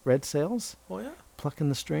was it Red Sails? Oh, yeah? Plucking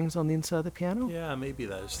the strings on the inside of the piano? Yeah, maybe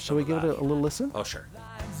that is. Shall we give it a little listen? Oh, sure.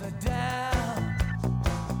 Lines are down.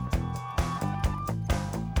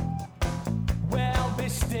 We'll be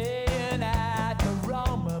staying at the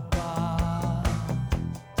Roma bar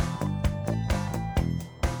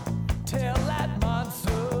till that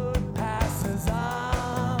monsoon passes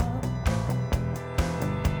on.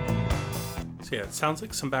 So, yeah, it sounds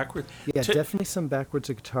like some backward. Yeah, definitely some backwards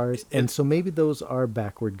guitars. And so maybe those are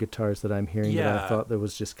backward guitars that I'm hearing that Yeah. I thought that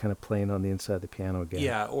was just kind of playing on the inside of the piano again.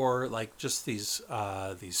 Yeah, or like just these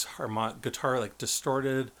guitar, like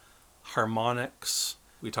distorted harmonics.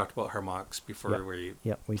 We talked about harmonics before, Yeah. where you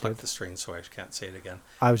Yeah, we pluck did. the string, so I can't say it again.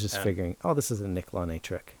 I was just And- figuring, this is a Nick Launay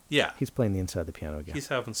trick. Yeah, He's playing the inside of the piano again. he's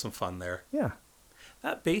having some fun there. Yeah.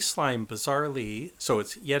 That bass line, bizarrely, so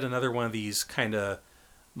it's yet another one of these kind of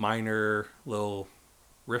minor little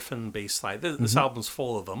riffing bass line. This album's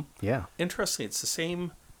full of them. Yeah. Interesting, it's the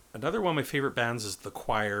same. Another one of my favorite bands is The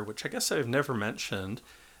Choir, which I guess I've never mentioned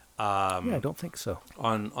Yeah, I don't think so.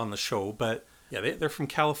 on the show, but yeah, they're from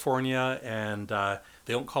California, and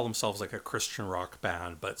they don't call themselves like a Christian rock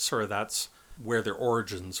band, but sort of that's where their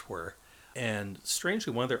origins were. And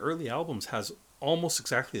strangely, one of their early albums has almost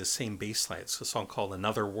exactly the same bass line. It's a song called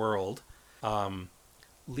Another World.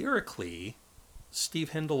 Lyrically,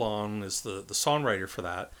 Steve Hindalong is the songwriter for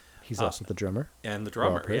that. He's also the drummer. And the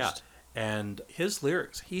drummer, Well yeah. pitched. And his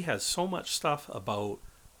lyrics, he has so much stuff about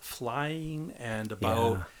flying and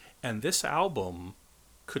about... Yeah. And this album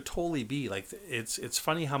could totally be like, it's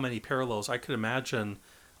funny how many parallels I could imagine,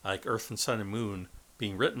 like Earth and Sun and Moon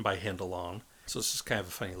being written by Hindalong, So it's just kind of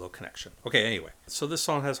a funny little connection. Okay, anyway. So this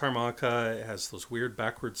song has harmonica. It has those weird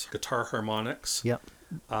backwards guitar harmonics. Yep.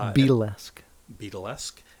 Beatlesque.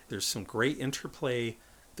 Beatlesque. There's some great interplay.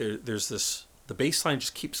 There's this... The bass line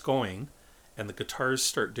just keeps going, and the guitars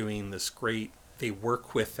start doing this great... They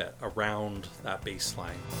work with it around that bass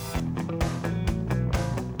line.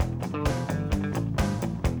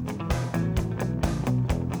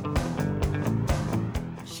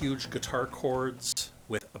 Huge guitar chords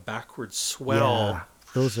with a backwards swell. Yeah,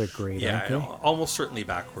 those are great, aren't they? Almost certainly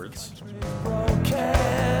backwards.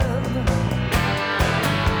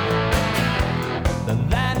 The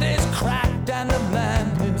land is cracked and the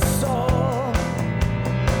land is sore.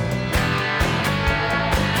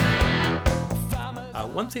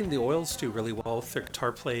 One thing the Oils do really well with their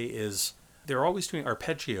guitar play is they're always doing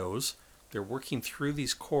arpeggios. They're working through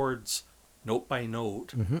these chords note by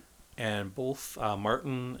note. Mm-hmm. And both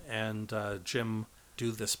Martin and Jim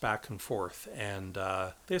do this back and forth. And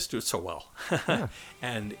they just do it so well. Yeah.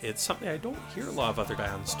 And it's something I don't hear a lot of other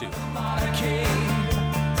bands do.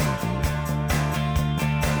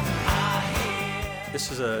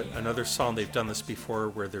 This is another song they've done this before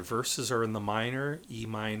where their verses are in the minor, E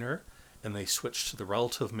minor, and they switch to the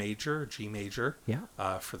relative major, G major,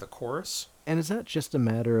 for the chorus. And is that just a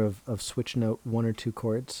matter of switching out one or two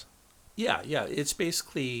chords? Yeah. It's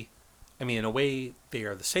basically, I mean, in a way, they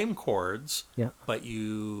are the same chords, but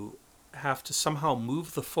you have to somehow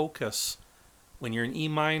move the focus. When you're in E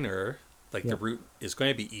minor, like the root is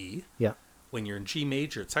going to be E. Yeah. When you're in G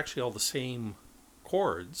major, it's actually all the same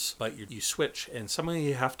chords, but you switch, and somehow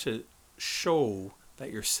you have to show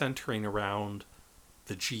that you're centering around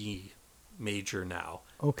the G major now.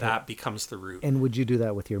 Okay. That becomes the root. And would you do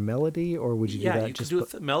that with your melody, or would you do that you could do it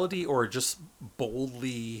with the melody, or just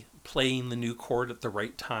boldly playing the new chord at the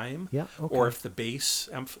right time. Yeah, okay. Or if the bass,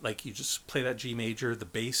 like you just play that G major, the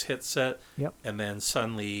bass hits it, and then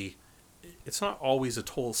suddenly, it's not always a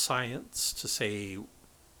total science to say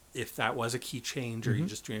if that was a key change or you're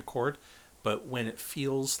just doing a chord, but when it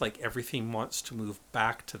feels like everything wants to move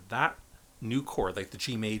back to that new chord, like the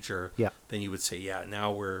G major, then you would say,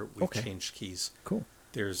 now we've changed keys. Cool.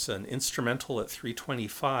 There's an instrumental at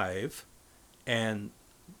 325, and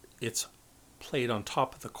it's played on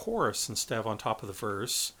top of the chorus instead of on top of the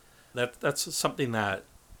verse. That's something that,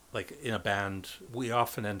 like in a band, we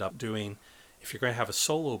often end up doing. If you're going to have a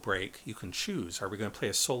solo break, you can choose. Are we going to play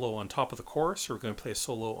a solo on top of the chorus, or are we going to play a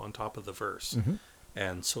solo on top of the verse? Mm-hmm.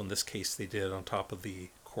 And so in this case, they did it on top of the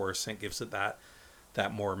chorus, and it gives it that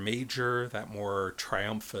more major, that more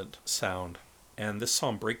triumphant sound. And this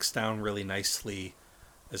song breaks down really nicely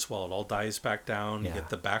as well. It all dies back down. You get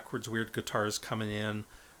the backwards weird guitars coming in,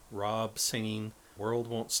 Rob singing "World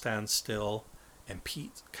Won't Stand Still," and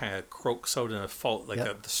Pete kind of croaks out in a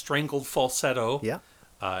the strangled falsetto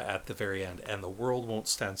at the very end, and "The World Won't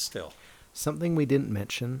Stand Still." Something we didn't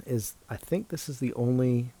mention is I think this is the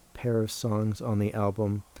only pair of songs on the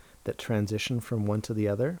album that transition from one to the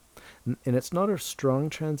other. And it's not a strong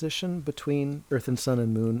transition between Earth and Sun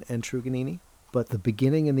and Moon and Truganini, but the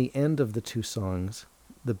beginning and the end of the two songs,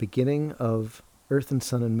 the beginning of Earth and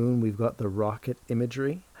Sun and Moon, we've got the rocket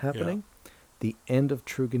imagery happening. Yeah. The end of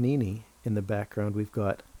Truganini, in the background, we've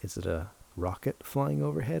got, is it a rocket flying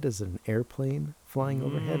overhead? Is it an airplane flying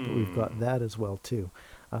overhead? But we've got that as well, too.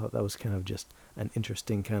 I thought that was kind of just an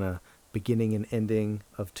interesting kind of beginning and ending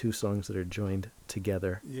of two songs that are joined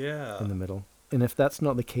together in the middle. And if that's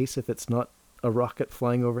not the case, if it's not a rocket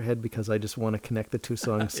flying overhead because I just want to connect the two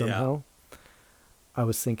songs somehow, I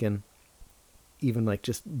was thinking even like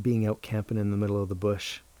just being out camping in the middle of the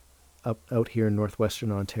bush out here in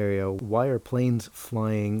northwestern Ontario, why are planes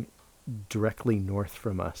flying directly north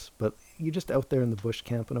from us? But you're just out there in the bush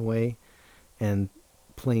camping away and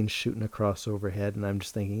planes shooting across overhead, and I'm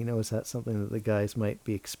just thinking, is that something that the guys might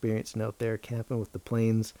be experiencing out there camping with the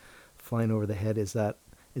planes flying over the head? Is that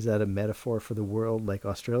a metaphor for the world? Like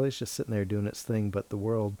Australia's just sitting there doing its thing, but the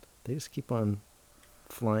world, they just keep on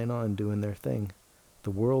flying on doing their thing.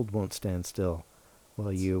 The world won't stand still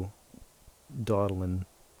while you dawdle and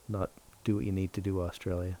not do what you need to do,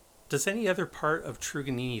 Australia. Does any other part of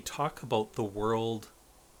Truganini talk about the world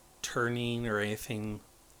turning or anything?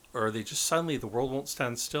 Or are they just suddenly the world won't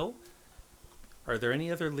stand still? Are there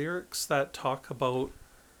any other lyrics that talk about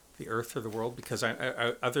the earth or the world? Because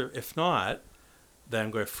if not, then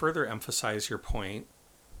I'm going to further emphasize your point.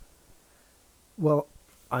 Well,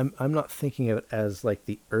 I'm not thinking of it as like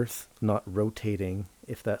the earth not rotating,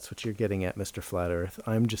 if that's what you're getting at, Mr. Flat Earth.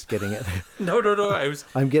 I'm just getting at No.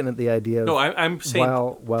 I'm getting at the idea of I'm saying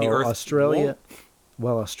while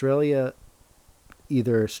Australia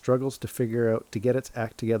either struggles to figure out to get its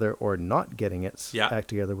act together or not getting its Yeah. act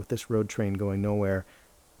together with this road train going nowhere.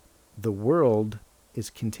 The world is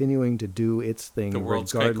continuing to do its thing The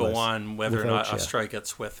world's going to regardless. go on whether or not without ya. Australia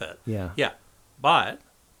gets with it. Yeah. Yeah. But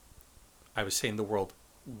I was saying the world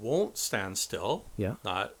won't stand still. Yeah.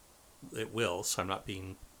 Not it will, so I'm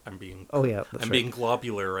being Oh, yeah. That's I'm right. being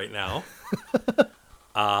globular right now.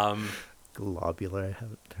 Globular. I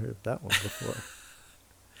haven't heard of that one before.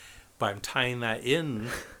 But I'm tying that in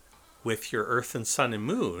with your Earth and Sun and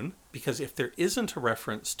Moon, because if there isn't a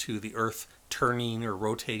reference to the Earth turning or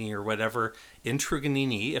rotating or whatever in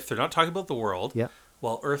Truganini, if they're not talking about the world, Yeah.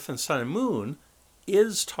 well, Earth and Sun and Moon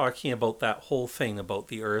is talking about that whole thing about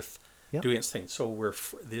the Earth Yep. doing its thing. So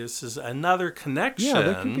this is another connection. Yeah,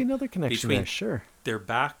 there could be another connection between- there, sure. They're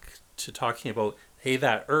back to talking about, hey,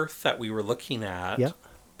 that Earth that we were looking at Yeah.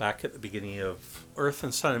 back at the beginning of Earth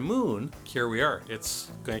and Sun and Moon, here we are.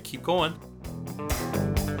 It's going to keep going.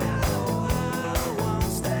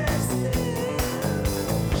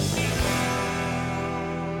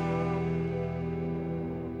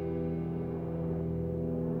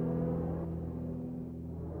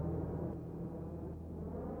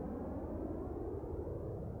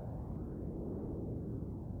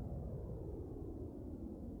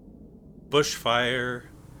 Bushfire,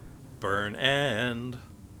 burn and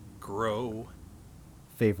grow.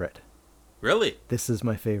 Favorite. Really? This is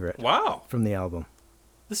my favorite Wow. from the album.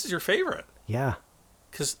 This is your favorite. Yeah.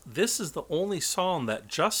 Because this is the only song that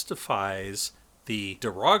justifies the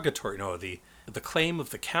derogatory, the claim of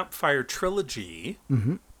the Campfire Trilogy.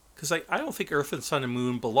 Mm-hmm. Because I don't think Earth and Sun and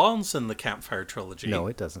Moon belongs in the Campfire Trilogy. No,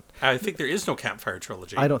 it doesn't. I think there is no Campfire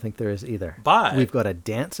Trilogy. I don't think there is either. But- we've got a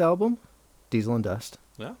dance album, Diesel and Dust.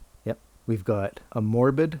 Yeah. Yep. We've got a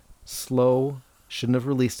morbid, slow, shouldn't have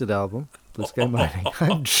released it album, Blue Sky Mining.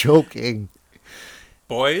 I'm joking.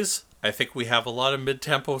 Boys, I think we have a lot of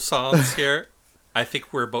mid-tempo songs here. I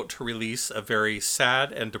think we're about to release a very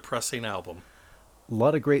sad and depressing album. A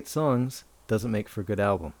lot of great songs, doesn't make for a good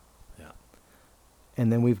album. Yeah.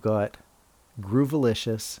 And then we've got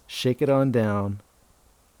Groovalicious, Shake It On Down,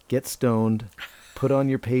 Get Stoned, Put On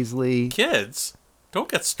Your Paisley. Kids, don't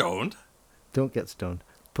get stoned. Don't get stoned.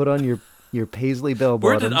 Put on your Paisley bell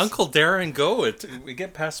Where bottoms. did Uncle Darren go? We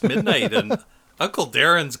get past midnight and Uncle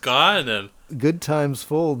Darren's gone and Good Times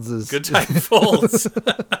Folds is Good Time Folds.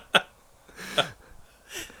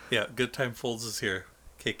 Yeah, Good Time Folds is here.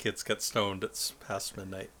 Okay, kids, get stoned. It's past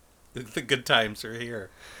midnight. The good times are here.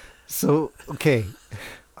 So, okay,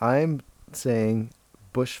 I'm saying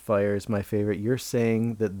Bushfire is my favorite. You're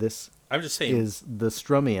saying that this I'm just saying is the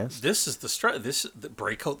strummiest. this is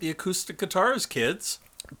break out the acoustic guitars, kids.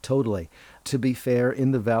 Totally. To be fair,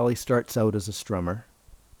 In the Valley starts out as a strummer,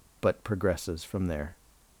 but progresses from there.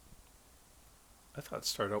 I thought it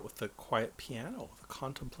started out with the quiet piano, the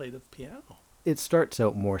contemplative piano. It starts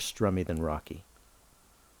out more strummy than rocky.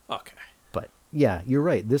 Okay. But yeah, you're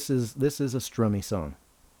right. This is a strummy song.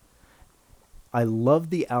 I love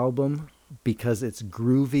the album because it's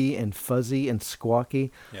groovy and fuzzy and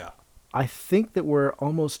squawky. Yeah. I think that we're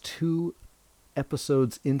almost 2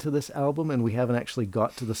 episodes into this album and we haven't actually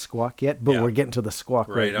got to the squawk yet, but Yeah. we're getting to the squawk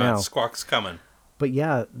right on. now. Squawk's coming. But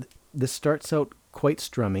yeah, this starts out quite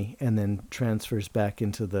strummy and then transfers back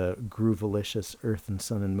into the groovalicious Earth and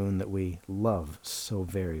Sun and Moon that we love so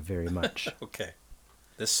very, very much. Okay.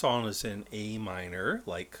 This song is in A minor,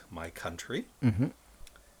 like My Country. Mm-hmm.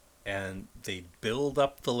 And they build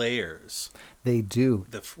up the layers. They do.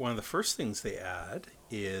 One of the first things they add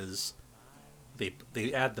is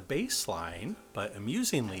they add the bass line, but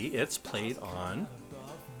amusingly, it's played on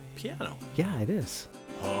piano. Yeah, it is.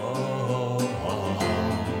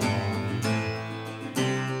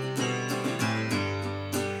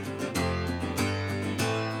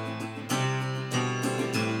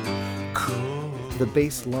 The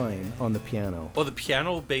bass line on the piano Well, the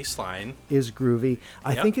piano bass line, is groovy.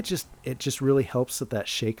 I Yep. think it just really helps that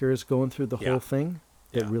shaker is going through the Yeah. whole thing.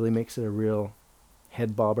 It Yeah. really makes it a real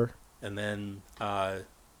head bobber. and then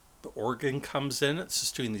the organ comes in. It's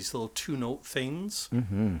just doing these little 2-note things,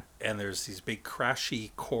 Mm-hmm. and there's these big crashy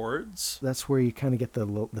chords. That's where you kind of get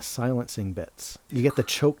the silencing bits. You get the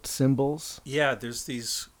choked cymbals. Yeah, there's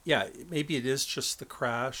these. Yeah, maybe it is just the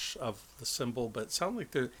crash of the cymbal, but it sounds like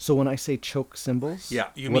they're. So when I say choke cymbals, Yeah,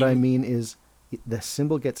 what I mean is the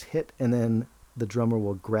cymbal gets hit and then the drummer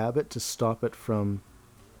will grab it to stop it from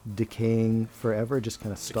decaying forever. Just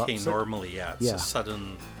kind of stops Decay it. normally, yeah. It's Yeah. a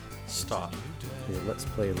sudden stop. Here, let's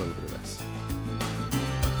play a little bit of this.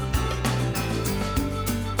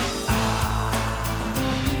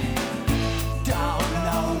 Don't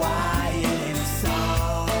know why it's so.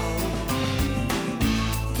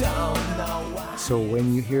 Don't know why. So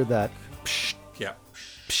when you hear that, psh, Yeah.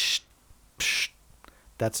 psh, psh,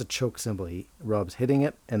 that's a choke cymbal. Rob's hitting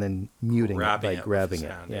it and then muting it by grabbing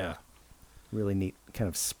it. Hand, yeah. Really neat, kind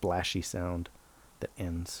of splashy sound that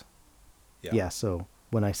ends. Yeah. So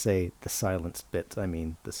when I say the silenced bits, I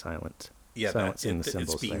mean the silent. Yeah, silencing the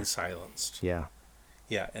cymbals it's being there. silenced. Yeah.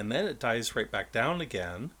 Yeah, and then it dies right back down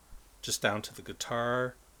again, just down to the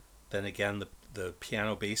guitar. Then again, the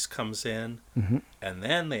piano bass comes in, and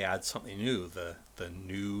then they add something new, the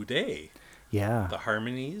new day. Yeah. The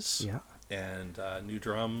harmonies. Yeah. And new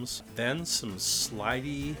drums. Then some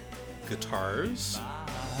slidey guitars.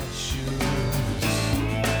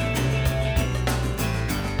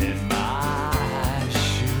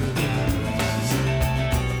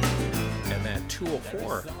 And then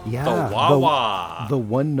 204. Yeah. The wah-wah. The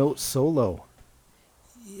one note solo.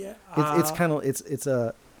 Yeah. It's kind of, it's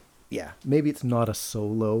a, yeah, maybe it's not a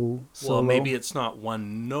solo. Well, maybe it's not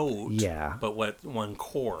one note. Yeah. But one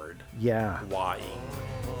chord. Yeah. Wah-ing.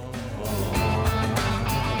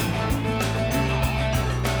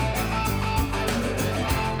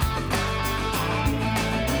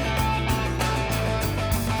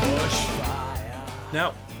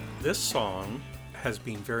 Now, this song has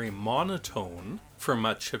been very monotone for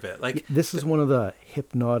much of it. Like this is one of the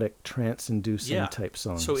hypnotic, trance-inducing type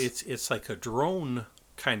songs. So it's like a drone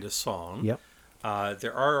kind of song. Yep.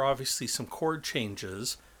 There are obviously some chord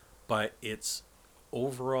changes, but it's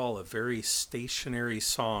overall a very stationary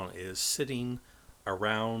song. It is sitting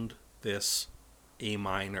around this A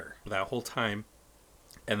minor that whole time.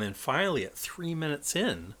 And then finally at 3 minutes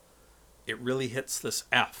in, it really hits this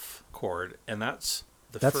F chord, and that's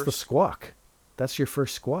the squawk. That's your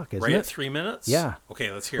first squawk, isn't it? Right at 3 minutes? Yeah.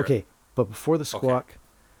 Okay, let's hear it. Okay, but before the squawk,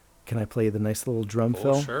 can I play the nice little drum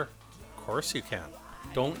fill? Oh, sure. Of course you can.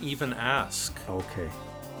 Don't even ask. Okay.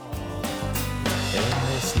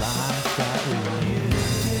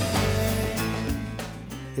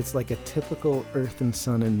 It's like a typical Earth and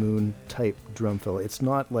Sun and Moon type drum fill. It's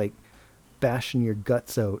not like bashing your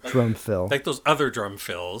guts out drum fill. Like those other drum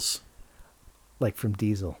fills. Like from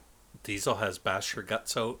Diesel. Diesel has bash your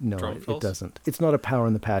guts out No, drum fills? it doesn't. It's not a Power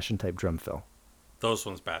and the Passion type drum fill. Those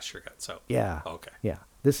ones bash your guts out. Yeah. Okay. Yeah.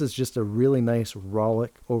 This is just a really nice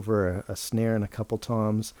rollick over a snare and a couple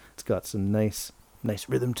toms. It's got some nice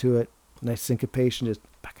rhythm to it. Nice syncopation. Just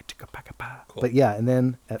Cool. But yeah, and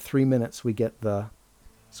then at 3 minutes we get the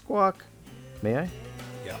squawk. May I?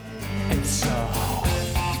 Yeah. It's so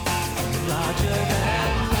larger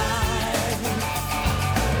than life.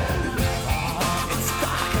 It's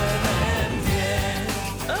darker than day.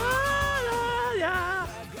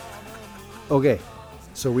 Okay.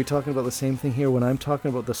 So are we talking about the same thing here? When I'm talking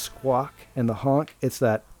about the squawk and the honk, it's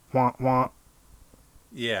that wah wah.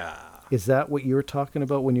 Yeah. Is that what you're talking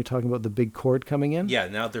about when you're talking about the big chord coming in? Yeah,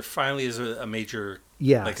 now there finally is a major,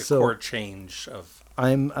 Yeah, like a so chord change of...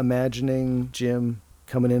 I'm imagining Jim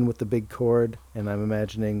coming in with the big chord, and I'm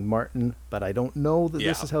imagining Martin, but I don't know that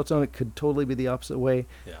this is how it's on. It could totally be the opposite way.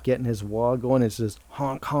 Yeah. Getting his wah going. It's just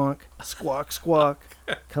honk, honk, squawk, squawk,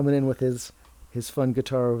 coming in with his fun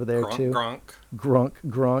guitar over there, Gronk, too. gronk. Gronk,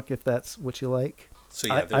 gronk, if that's what you like. So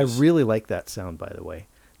yeah, I really like that sound, by the way.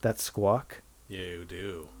 That squawk. You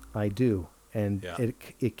do. I do. And Yeah.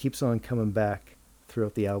 it keeps on coming back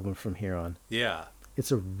throughout the album from here on. Yeah.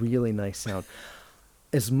 It's a really nice sound.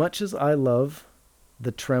 As much as I love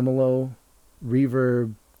the tremolo,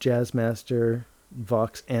 reverb, Jazzmaster,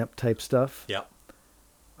 Vox amp type stuff, Yeah.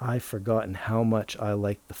 I've forgotten how much I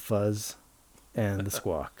like the fuzz and the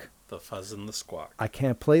squawk. The fuzz and the squawk. I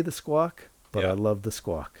can't play the squawk, but Yeah. I love the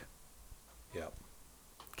squawk. Yeah.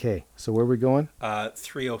 Okay, so where are we going?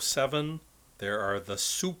 307, there are the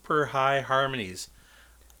super high harmonies.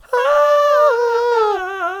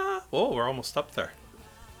 Oh, we're almost up there.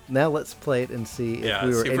 Now let's play it and see if Yeah,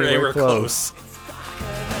 we were see if anywhere close.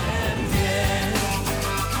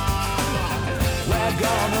 We're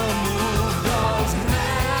gonna move those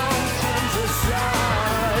mountains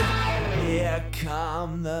aside. Here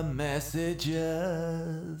come the messages.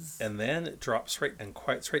 And then it drops right and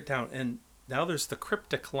quiets right down. And now there's the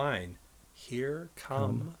cryptic line. Here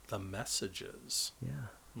come the messages. Yeah.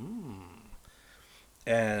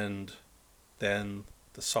 And then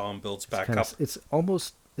the song builds back up. It's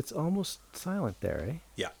almost silent there, eh?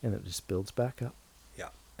 Yeah. And it just builds back up. Yeah.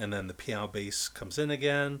 And then the piano bass comes in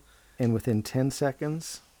again. And within 10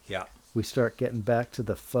 seconds, Yeah. we start getting back to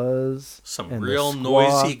the fuzz. Some and real the noisy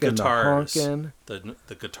squawk and the guitars. honking.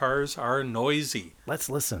 The guitars are noisy. Let's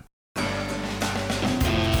listen.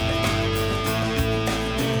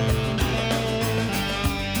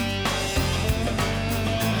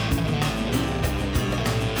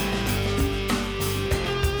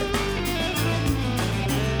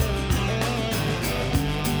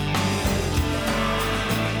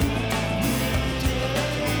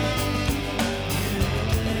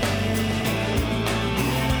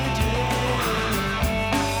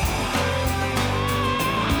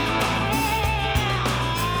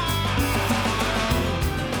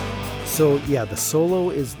 So yeah, the solo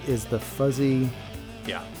is the fuzzy.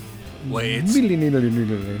 Yeah. Well, and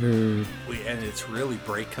it's really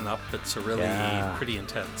breaking up. It's a really pretty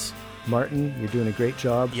intense. Martin, you're doing a great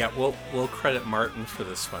job. Yeah, we'll credit Martin for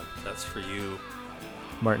this one. That's for you,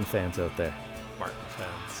 Martin fans out there. Martin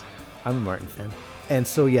fans. I'm a Martin fan. And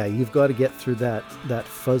so yeah, you've got to get through that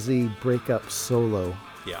fuzzy breakup solo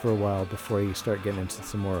for a while before you start getting into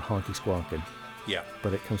some more honky squonking. Yeah.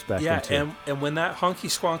 But it comes back into... Yeah, and when that honky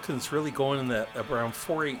squonking's really going in that around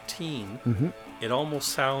 418, it almost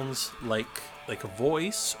sounds like a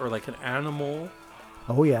voice or like an animal.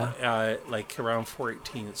 Oh, yeah. Like around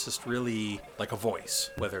 418, it's just really like a voice,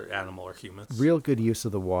 whether animal or human. Real good use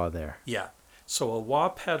of the wah there. Yeah. So a wah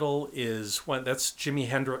pedal is one that's Jimi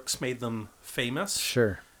Hendrix made them famous.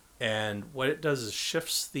 Sure. And what it does is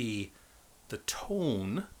shifts the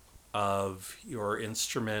tone of your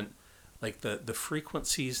instrument, like the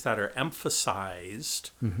frequencies that are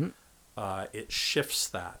emphasized. It shifts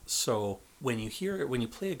that. So when you hear it, when you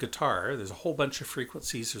play a guitar, there's a whole bunch of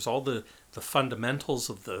frequencies. There's all the fundamentals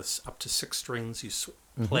of this up to 6 strings you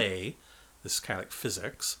play. This is kind of like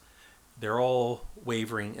physics. They're all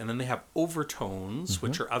wavering, and then they have overtones,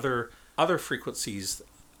 which are other frequencies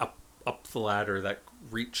up the ladder that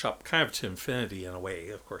reach up kind of to infinity in a way.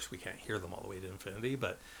 Of course, we can't hear them all the way to infinity,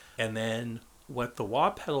 and then what the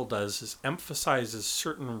wah pedal does is emphasizes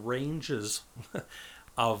certain ranges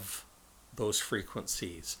of those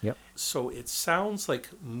frequencies. Yep. So it sounds like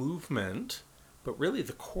movement, but really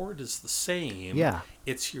the chord is the same. Yeah.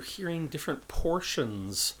 You're hearing different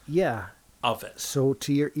portions. Yeah. Of it. So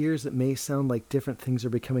to your ears, it may sound like different things are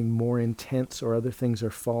becoming more intense or other things are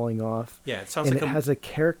falling off. Yeah, it sounds and like it has a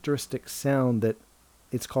characteristic sound that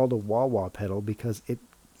it's called a wah-wah pedal because it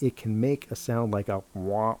can make a sound like a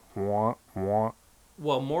wah, wah, wah.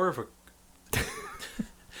 Well, more of a...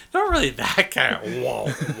 not really that kind of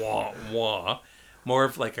wah, wah, wah. More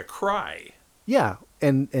of like a cry. Yeah,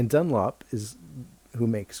 and Dunlop is who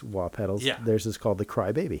makes wah pedals. Yeah. Theirs is called the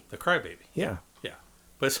Cry Baby. The Cry Baby. Yeah. Yeah.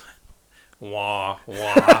 But it's... wah,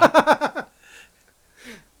 wah.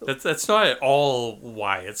 That's not at all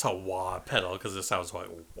why it's a wah pedal, because it sounds like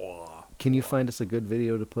wah. Can you find us a good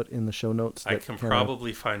video to put in the show notes? I can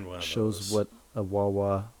probably find one of shows those. what a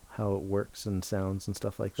wah-wah, how it works and sounds and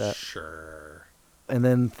stuff like that. Sure. And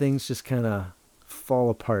then things just kind of fall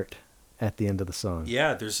apart at the end of the song.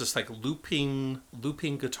 Yeah, there's this like looping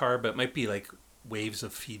guitar, but it might be like waves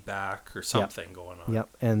of feedback or something going on. Yep.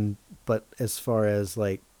 But as far as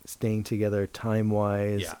like staying together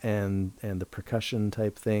time-wise and the percussion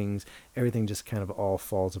type things, everything just kind of all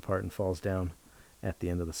falls apart and falls down at the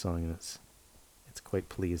end of the song, and it's quite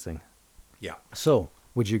pleasing. Yeah. So,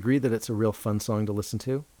 would you agree that it's a real fun song to listen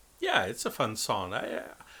to? Yeah, it's a fun song.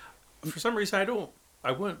 For some reason,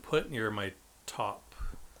 I wouldn't put near my top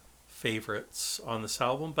favorites on this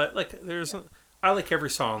album, but like I like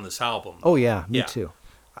every song on this album. Oh yeah, me too.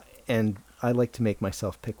 And I like to make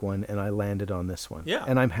myself pick one, and I landed on this one. Yeah.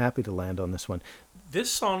 And I'm happy to land on this one. This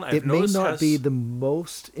song, it may not be the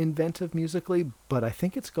most inventive musically, but I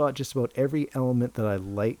think it's got just about every element that I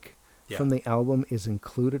like from the album is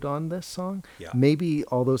included on this song. Yeah. Maybe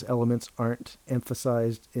all those elements aren't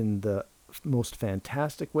emphasized in the most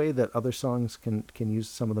fantastic way that other songs can use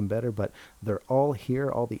some of them better, but they're all here.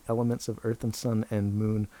 All the elements of Earth and Sun and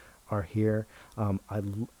Moon are here.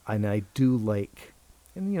 I do like...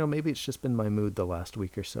 And, maybe it's just been my mood the last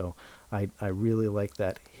week or so. I really like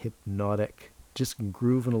that hypnotic, just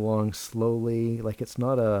grooving along slowly. Like it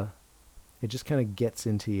just kind of gets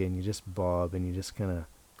into you and you just bob and you just kind of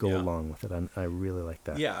go along with it. I really like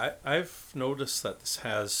that. Yeah, I've noticed that this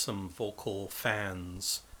has some vocal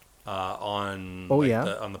fans on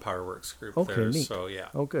on the Powerworks group. Okay, there. neat. So, yeah.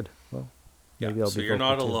 Oh, good. Well, maybe I'll be so you're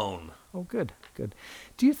not too. alone. Oh, good.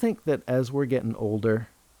 Do you think that as we're getting older,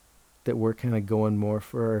 that we're kind of going more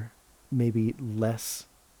for maybe less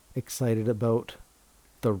excited about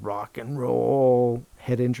the rock and roll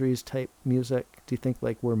head injuries type music? Do you think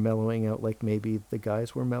like we're mellowing out, like maybe the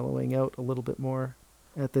guys were mellowing out a little bit more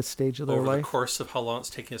at this stage of their life? Over the course of how long it's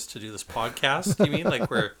taking us to do this podcast, you mean? Like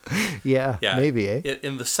we're... yeah, maybe, eh?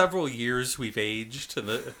 In the several years we've aged, I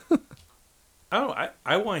don't know,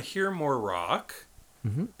 I want to hear more rock,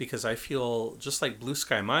 because I feel just like Blue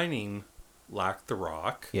Sky Mining lacked the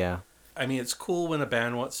rock. Yeah. I mean, it's cool when a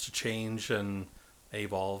band wants to change and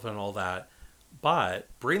evolve and all that, but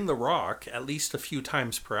bring the rock at least a few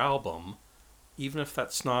times per album, even if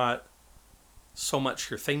that's not so much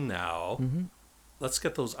your thing now. Let's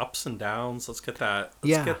get those ups and downs. Let's get that.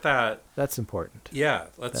 Get that. That's important. Yeah,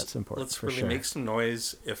 that's important. Let's really make some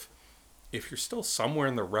noise. If you're still somewhere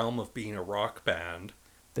in the realm of being a rock band,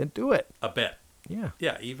 then do it a bit. Yeah.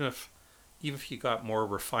 Yeah, even if even if you got more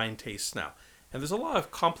refined tastes now. And there's a lot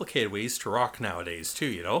of complicated ways to rock nowadays too,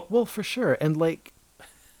 you know? Well, for sure. And like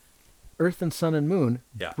Earth and Sun and Moon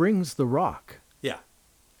Yeah. brings the rock. Yeah,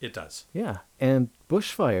 it does. Yeah. And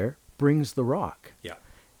Bushfire brings the rock. Yeah.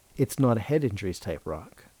 It's not a head injuries type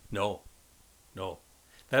rock. No.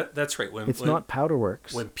 That's right. It's not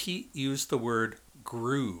Powderworks. When Pete used the word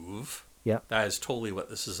groove, Yeah. that is totally what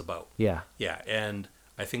this is about. Yeah. Yeah, and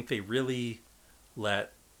I think they really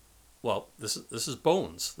this is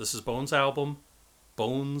Bones. This is Bones' album.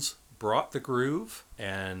 Bones brought the groove,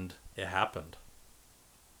 and it happened.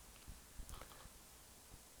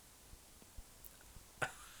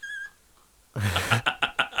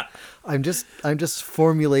 I'm just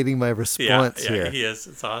formulating my response Yeah, here. he is.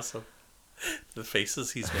 It's awesome. The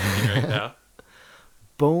faces he's making right now.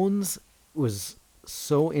 Bones was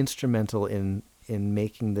so instrumental in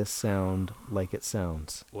making this sound like it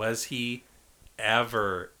sounds. Was he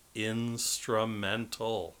ever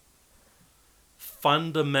instrumental?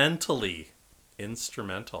 Fundamentally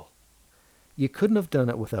instrumental. You couldn't have done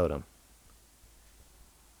it without him.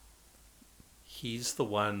 He's the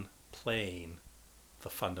one playing the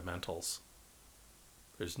fundamentals.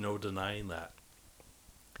 There's no denying that.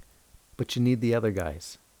 But you need the other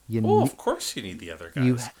guys. Of course you need the other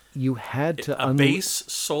guys. You had to a bass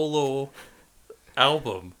solo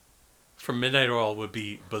album from Midnight Oil would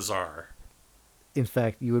be bizarre. In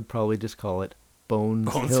fact, you would probably just call it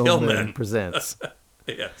Bones Hillman Hillman Presents.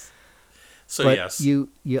 Yes. So but yes. you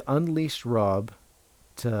unleashed Rob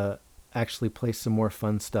to actually play some more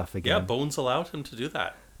fun stuff again. Yeah, Bones allowed him to do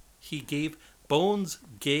that. Bones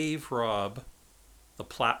gave Rob the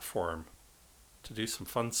platform to do some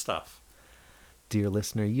fun stuff. Dear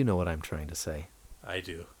listener, you know what I'm trying to say. I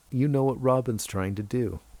do. You know what Robin's trying to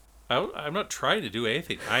do. I'm not trying to do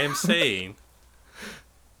anything. I am saying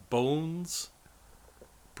Bones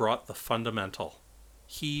brought the fundamental.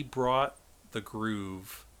 He brought the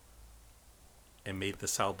groove and made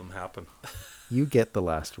this album happen. You get the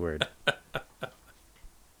last word.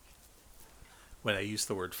 When I use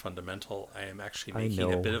the word fundamental, I am actually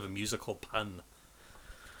making a bit of a musical pun.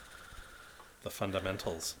 The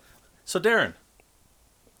fundamentals. So Darren.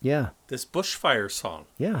 Yeah. This Bushfire song.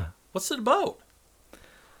 Yeah. What's it about?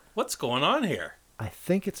 What's going on here? I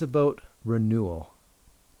think it's about renewal.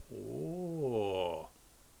 Oh.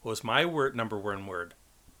 What was my number one word?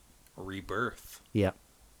 Rebirth. Yeah.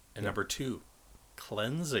 And number 2,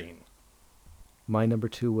 cleansing. My number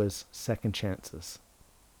 2 was second chances.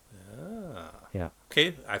 Yeah.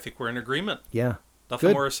 Okay, I think we're in agreement. Yeah.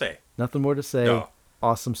 Nothing more to say. Nothing more to say. No.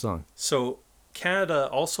 Awesome song. So Canada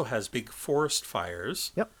also has big forest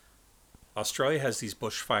fires. Yep. Australia has these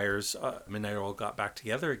bushfires. Midnight Oil got back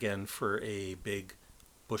together again for a big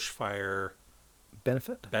bushfire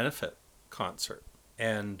benefit concert.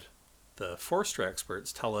 And the forestry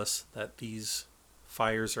experts tell us that these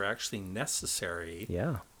fires are actually necessary.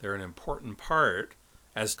 Yeah. They're an important part,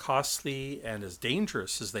 as costly and as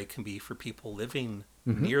dangerous as they can be for people living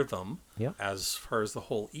near them. Yeah. As far as the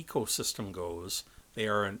whole ecosystem goes, they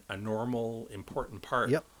are a normal, important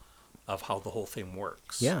part of how the whole thing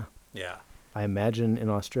works. Yeah. Yeah. I imagine in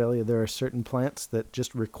Australia there are certain plants that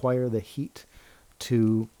just require the heat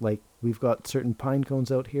to, like, we've got certain pine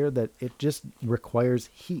cones out here that it just requires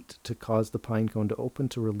heat to cause the pine cone to open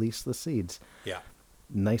to release the seeds. Yeah.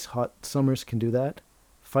 Nice hot summers can do that.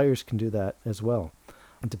 Fires can do that as well.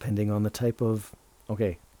 Depending on the type of,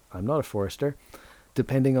 I'm not a forester.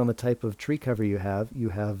 Depending on the type of tree cover you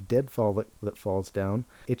have deadfall that falls down.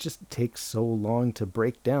 It just takes so long to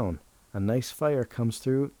break down. A nice fire comes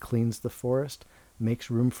through, cleans the forest,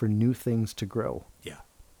 makes room for new things to grow. Yeah.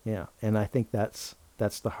 Yeah, and I think that's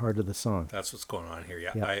the heart of the song. That's what's going on here.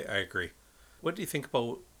 Yeah, Yeah. I agree. What do you think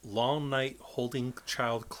about Long Night Holding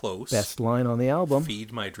Child Close? Best line on the album.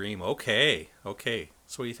 Feed My Dream. Okay. So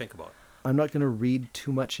what do you think about it? I'm not going to read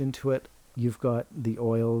too much into it. You've got the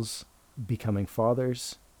Oils becoming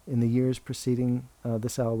fathers in the years preceding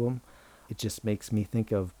this album. It just makes me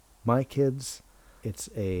think of my kids. It's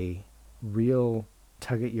a real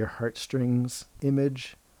tug at your heartstrings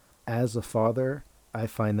image. As a father, I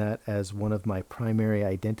find that as one of my primary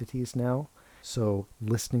identities now. So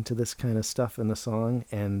listening to this kind of stuff in the song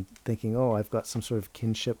and thinking, I've got some sort of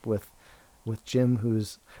kinship with Jim,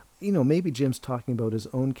 who's, maybe Jim's talking about his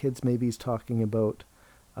own kids. Maybe he's talking about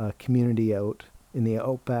a community out in the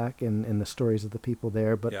outback and the stories of the people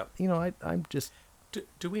there. But, I'm just...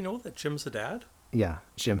 Do we know that Jim's a dad? Yeah,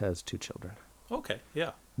 Jim has 2 children. Okay,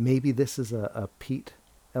 yeah. Maybe this is a Pete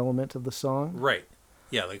element of the song. Right.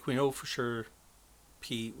 Yeah, like we know for sure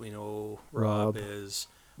Pete, we know Rob is...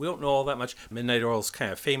 We don't know all that much. Midnight Oil's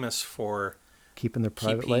kind of famous for Keeping their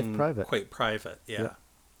private life private. Quite private, yeah. Yep.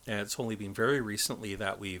 And it's only been very recently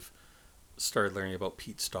that we've started learning about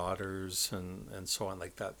Pete's daughters and so on,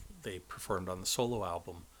 like that they performed on the solo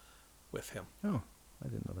album with him. Oh, I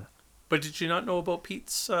didn't know that. But did you not know about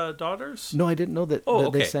Pete's daughters? No, I didn't know that, Oh,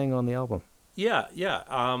 that they okay. sang on the album. Yeah.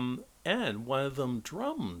 And one of them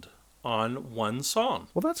drummed on one song.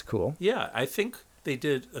 Well, that's cool. Yeah, I think they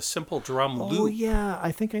did a simple drum loop. Oh, yeah.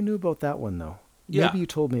 I think I knew about that one, though. Yeah. Maybe you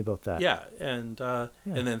told me about that. Yeah, and then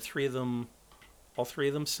all three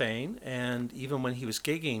of them sang, and even when he was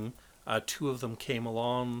gigging, two of them came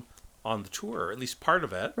along on the tour, or at least part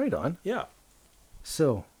of it. Right on. Yeah.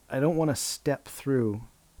 So, I don't want to step through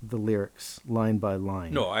the lyrics line by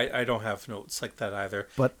line. No, I don't have notes like that either.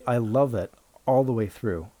 But I love it all the way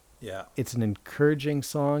through. Yeah. It's an encouraging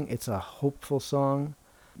song. It's a hopeful song.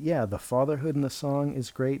 Yeah, the fatherhood in the song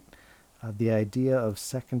is great. The idea of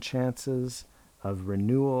second chances, of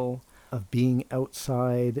renewal, of being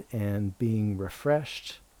outside and being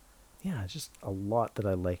refreshed. Yeah, just a lot that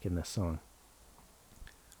I like in this song.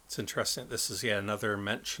 It's interesting. This is another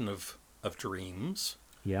mention of dreams.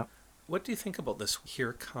 Yeah. What do you think about this?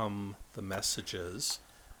 Here come the messages.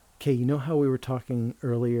 Okay, you know how we were talking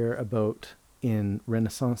earlier about in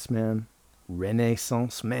Renaissance Man?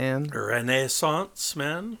 Renaissance Man?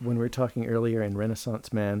 When we were talking earlier in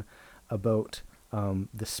Renaissance Man about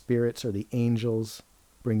the spirits or the angels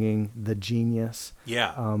bringing the genius.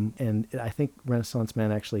 Yeah. And I think Renaissance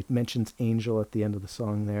Man actually mentions angel at the end of the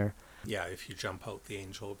song there. Yeah, if you jump out, the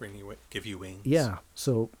angel will give you wings. Yeah,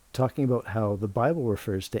 so talking about how the Bible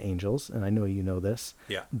refers to angels, and I know you know this,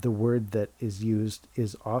 Yeah. the word that is used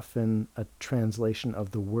is often a translation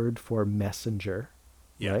of the word for messenger,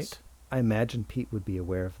 Yes. right? I imagine Pete would be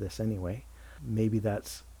aware of this anyway. Maybe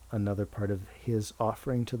that's another part of his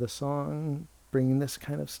offering to the song, bringing this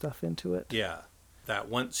kind of stuff into it. Yeah, that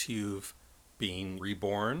once you've been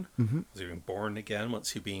reborn, once you've been born again,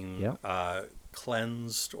 once you've been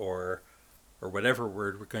cleansed or whatever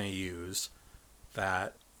word we're going to use,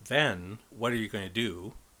 that then what are you going to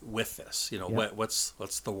do with this? You know, what's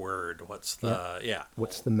the word? What's the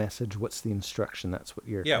What's the message? What's the instruction? That's what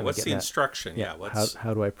you're what's the getting instruction? at.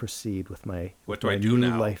 How do I proceed with my what do my I do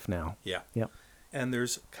new now? life now? Yeah. Yeah. And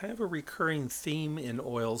there's kind of a recurring theme in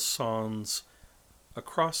Oil's songs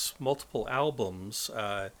across multiple albums.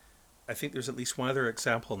 I think there's at least one other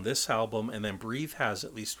example in this album, and then Breathe has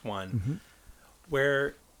at least one,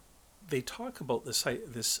 where they talk about this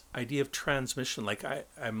idea of transmission. Like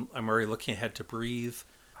I'm already looking ahead to Breathe.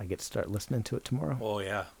 I get to start listening to it tomorrow. Oh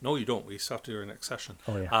yeah, no, you don't. We still have to do our next session.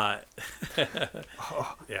 Oh yeah.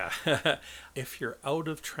 Yeah. If you're out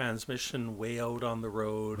of transmission, way out on the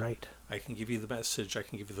road, Right. I can give you the message. I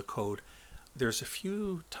can give you the code. There's a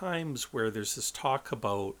few times where there's this talk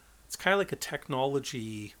about, it's kind of like a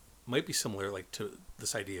technology, might be similar like to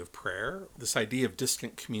this idea of prayer, this idea of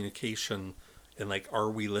distant communication, and like, are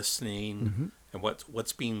we listening, and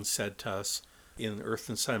what's being said to us. In Earth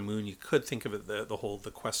and Sun and Moon, you could think of it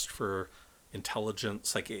the quest for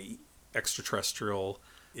intelligence, like a extraterrestrial.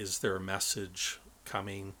 Is there a message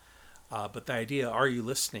coming? But the idea, are you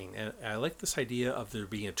listening? And I like this idea of there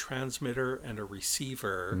being a transmitter and a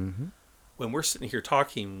receiver. When we're sitting here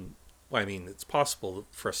talking, well, I mean, it's possible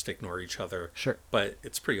for us to ignore each other. Sure. But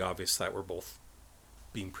it's pretty obvious that we're both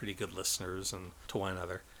being pretty good listeners and to one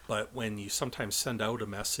another. But when you sometimes send out a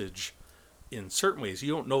message, in certain ways,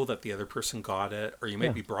 you don't know that the other person got it, or you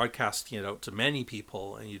might be broadcasting it out to many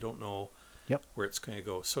people, and you don't know where it's going to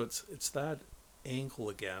go. So it's that angle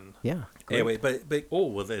again. Yeah. Great. Anyway, but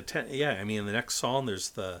I mean, in the next song, there's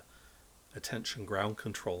the attention, ground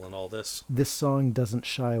control, and all this. This song doesn't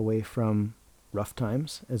shy away from rough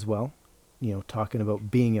times as well. You know, talking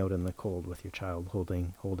about being out in the cold with your child,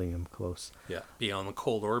 holding him close. Yeah, being on the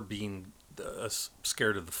cold or being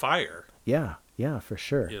scared of the fire. Yeah, for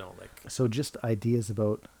sure. You know, like, so just ideas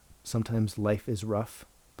about sometimes life is rough,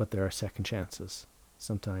 but there are second chances.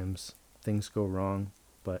 Sometimes things go wrong,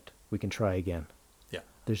 but we can try again. Yeah.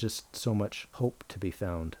 There's just so much hope to be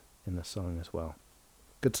found in the song as well.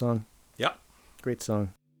 Good song. Yeah. Great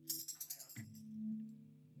song.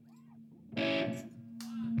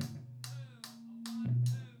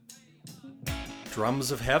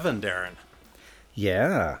 Drums of Heaven, Darren.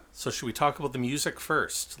 Yeah. So should we talk about the music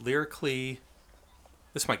first? Lyrically,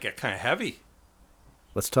 this might get kind of heavy.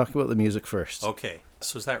 Let's talk about the music first. Okay.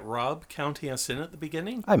 So is that Rob counting us in at the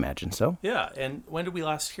beginning? I imagine so. Yeah. And when did we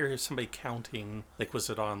last hear somebody counting? Like, was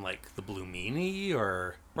it on like the Blue Meanie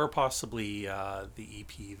or possibly the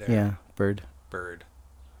EP there? Yeah. Bird.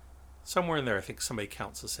 Somewhere in there, I think somebody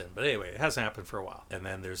counts us in. But anyway, it hasn't happened for a while. And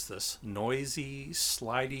then there's this noisy,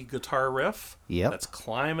 slidey guitar riff. Yep. That's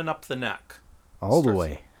climbing up the neck. All the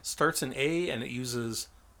way. Starts in A, and it uses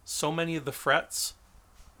so many of the frets,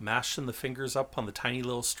 mashing the fingers up on the tiny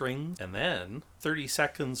little strings, and then 30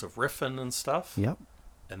 seconds of riffing and stuff. Yep.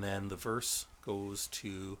 And then the verse goes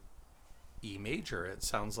to E major. It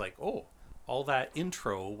sounds like, oh, all that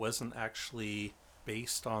intro wasn't actually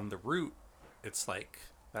based on the root. It's like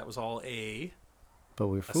that was all A. But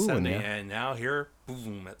we're fooling you. And now here,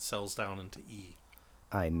 boom, it sells down into E.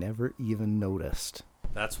 I never even noticed.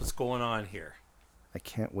 That's what's going on here. I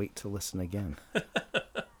can't wait to listen again.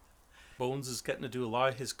 Bones is getting to do a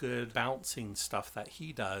lot of his good bouncing stuff that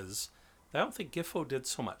he does. I don't think Giffo did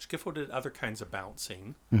so much. Giffo did other kinds of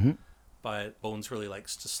bouncing, but Bones really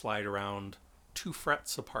likes to slide around 2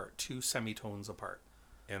 frets apart, 2 semitones apart.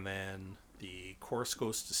 And then the chorus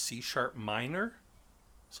goes to C sharp minor.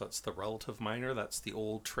 So it's the relative minor. That's the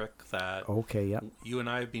old trick that you and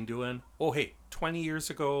I have been doing. Oh, hey, 20 years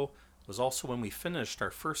ago was also when we finished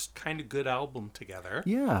our first kind of good album together.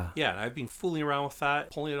 Yeah. Yeah, and I've been fooling around with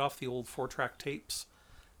that, pulling it off the old 4-track tapes.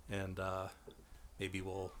 And maybe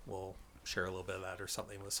we'll share a little bit of that or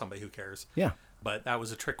something with somebody who cares. Yeah. But that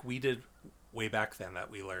was a trick we did way back then that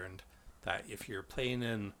we learned, that if you're playing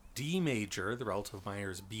in D major, the relative minor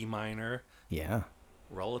is B minor. Yeah.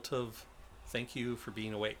 Relative, thank you for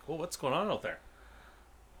being awake. Oh, what's going on out there?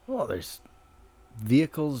 Well, there's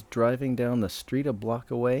vehicles driving down the street a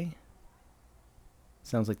block away.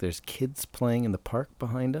 Sounds like there's kids playing in the park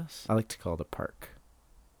behind us. I like to call it a park.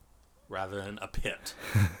 Rather than a pit.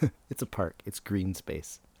 It's a park. It's green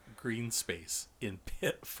space. Green space in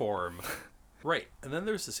pit form. Right. And then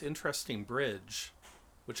there's this interesting bridge,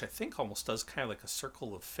 which I think almost does kind of like a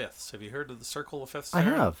circle of fifths. Have you heard of the circle of fifths? I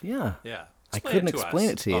have, yeah. Yeah. I couldn't explain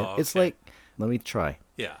it to you. Oh, It's like, let me try.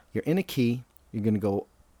 Yeah. You're in a key. You're going to go,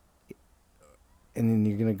 and then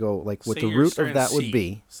you're going to go like what Say the you're root of starting that C. would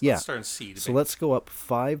be. So Yeah. let's start in C. So let's go up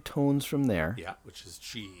 5 tones from there. Yeah, which is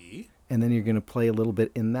G. And then you're going to play a little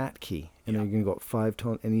bit in that key. And then Yeah. you're going to go up 5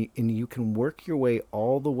 tones. And you can work your way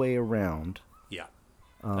all the way around Yeah.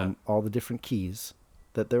 all the different keys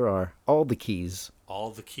that there are. All the keys.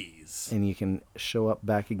 All the keys. And you can show up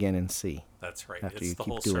back again in C. That's right. After It's you the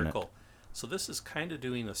keep whole doing circle. it. So this is kind of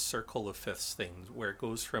doing a circle of fifths thing where it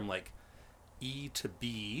goes from like E to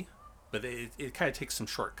B, but it kind of takes some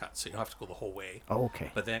shortcuts, so you don't have to go the whole way. Oh,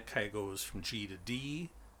 okay. But then it kind of goes from G to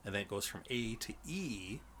D, and then it goes from A to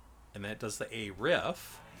E, and then it does the A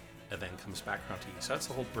riff, and then comes back around to E. So that's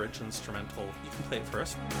the whole bridge instrumental. You can play it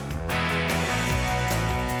first.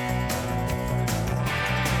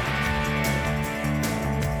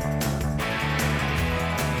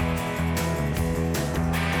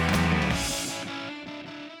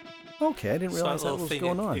 Okay, I didn't realize that little was thing,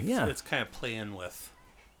 going on. Yeah. It's kind of playing with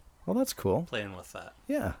Well, that's cool. that.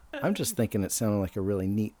 Yeah. I'm just thinking it sounded like a really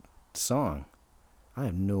neat song. I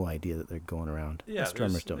have no idea that they're going around. Yeah, Us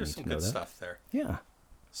drummers don't there's need some to know good that. stuff there. Yeah.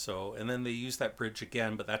 So, and then they use that bridge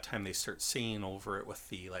again, but that time they start singing over it with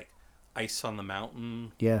the like ice on the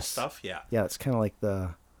mountain stuff. Yeah. Yeah, it's kind of like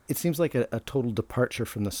it seems like a total departure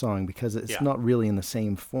from the song because it's Yeah. not really in the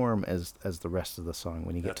same form as the rest of the song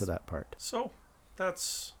when you get to that part. So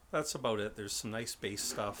that's about it. There's some nice bass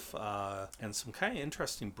stuff and some kind of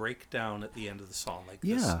interesting breakdown at the end of the song. Like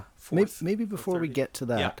Yeah. this Maybe before we get to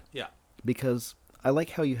that. Yeah. Because I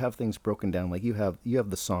like how you have things broken down. Like you have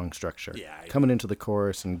the song structure. Yeah. Coming into the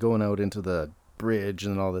chorus and going out into the bridge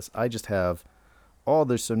and all this. I just have,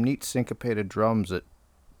 there's some neat syncopated drums at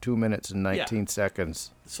 2 minutes and 19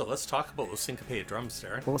 seconds. So let's talk about those syncopated drums,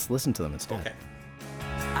 Darren. Well, let's listen to them instead. Okay.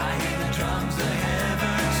 I hear the drums of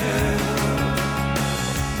heaven too.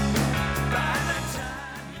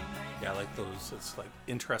 Yeah, I like those. It's like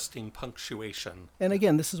interesting punctuation. And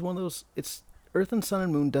again, this is one of those, it's Earth and Sun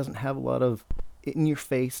and Moon doesn't have a lot of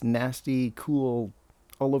in-your-face, nasty, cool,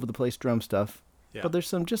 all-over-the-place drum stuff. Yeah. But there's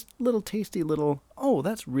some just little tasty little,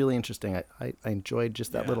 that's really interesting. I enjoyed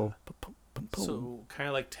just that little... So kind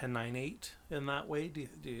of like 10-9-8 in that way, do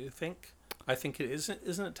you think? I think it isn't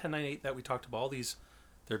it 10-9-8 that we talked about all these,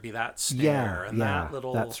 there'd be that snare and that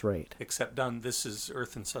little... that's right. Except this is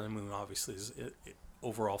Earth and Sun and Moon, obviously. It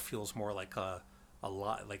overall feels more like a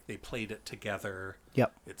lot, like they played it together.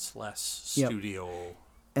 Yep. It's less studio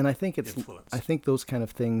And I think influence. I think those kind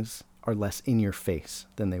of things are less in your face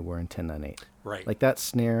than they were in 10-9-8. Right. Like that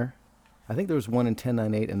snare, I think there was one in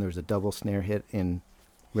 10-9-8 and there was a double snare hit in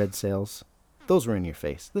Red Sails. Those were in your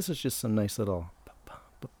face. This is just some nice little,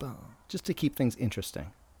 just to keep things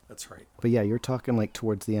interesting. That's right. But yeah, you're talking like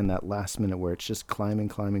towards the end, that last minute where it's just climbing,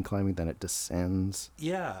 then it descends.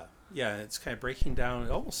 Yeah, it's kind of breaking down.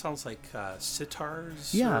 It almost sounds like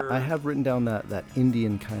sitars. Yeah, I have written down that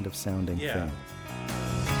Indian kind of sounding thing.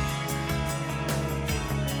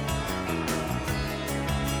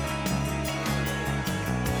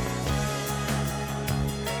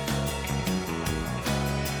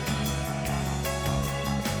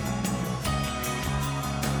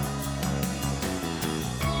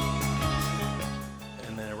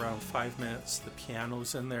 around 5 minutes. The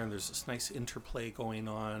piano's in there, and there's this nice interplay going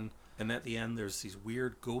on. And at the end, there's these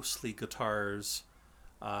weird ghostly guitars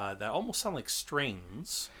that almost sound like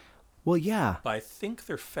strings. Well, yeah. But I think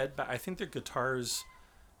they're fed back. I think they're guitars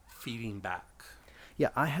feeding back. Yeah,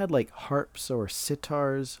 I had like harps or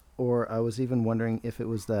sitars, or I was even wondering if it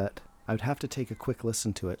was that. I would have to take a quick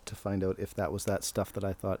listen to it to find out if that was that stuff that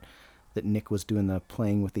I thought that Nick was doing, the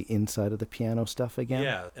playing with the inside of the piano stuff again.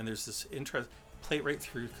 Yeah, and there's this play it right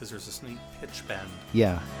through because there's this neat pitch bend.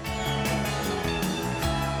 Yeah.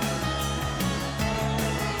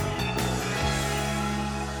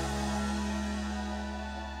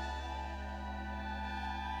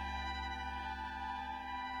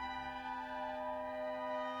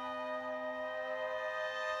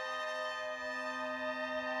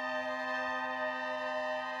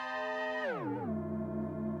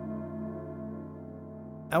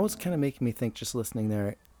 That was kind of making me think, just listening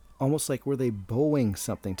there, almost like, were they bowing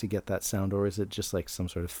something to get that sound, or is it just like some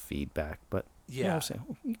sort of feedback? But yeah, I was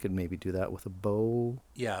saying, you could maybe do that with a bow.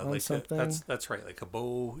 Yeah, on like something. that's right. Like a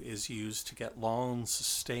bow is used to get long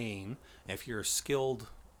sustain. And if you're skilled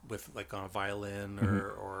with, like, on a violin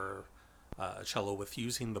or a cello with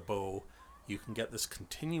using the bow, you can get this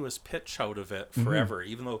continuous pitch out of it forever.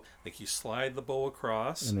 Even though, like, you slide the bow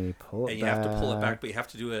across And then you pull it and you have to pull it back, but you have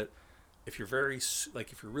to do it. If you're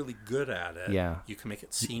if you're really good at it, you can make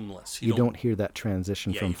it seamless. You don't hear that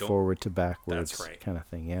transition from forward to backwards. That's right. Kind of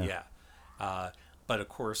thing, yeah. Yeah. But of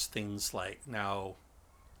course, things like now,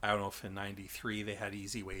 I don't know if in 93 they had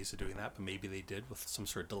easy ways of doing that, but maybe they did with some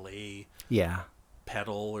sort of delay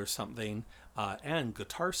pedal or something. And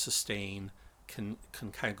guitar sustain can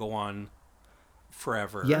kind of go on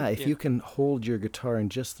forever. Yeah, if you can hold your guitar in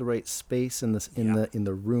just the right space in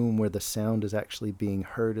the room where the sound is actually being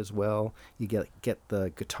heard as well, you get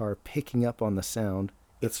the guitar picking up on the sound.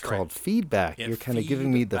 It's called feedback. You're kind of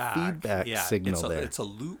giving me the feedback signal there. It's a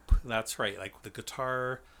loop. That's right. Like the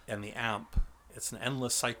guitar and the amp, it's an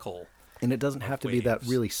endless cycle. And it doesn't have to be that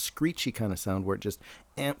really screechy kind of sound where it just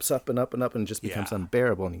amps up and up and up and just becomes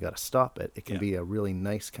unbearable and you got to stop it. It can be a really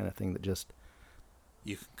nice kind of thing that just...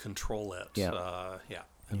 You can control it,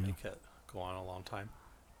 and make it go on a long time.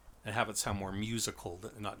 And have it sound more musical,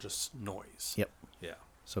 not just noise. Yep. Yeah.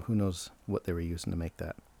 So who knows what they were using to make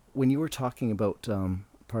that. When you were talking about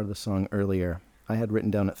part of the song earlier, I had written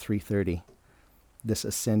down at 3:30 this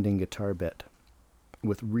ascending guitar bit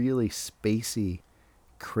with really spacey,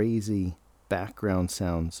 crazy background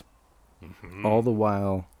sounds. All the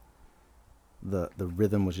while... The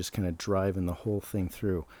rhythm was just kind of driving the whole thing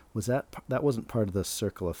through. Was that wasn't part of the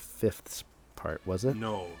circle of fifths part, was it?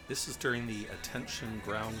 No, this is during the attention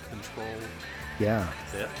ground control bit. Yeah,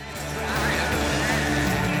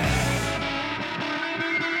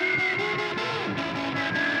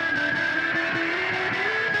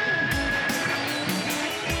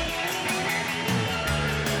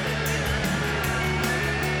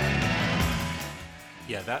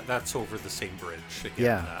 that's over the same bridge again.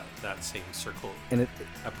 Yeah. That same circle, and it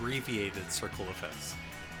abbreviated circle of Fs.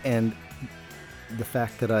 And the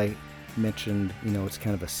fact that I mentioned, it's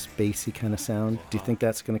kind of a spacey kind of sound. Do you think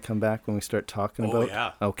that's going to come back when we start talking about? Oh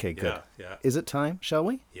yeah. Okay, good. Yeah. Is it time? Shall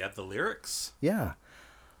we? Yeah, the lyrics. Yeah.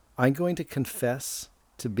 I'm going to confess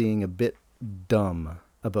to being a bit dumb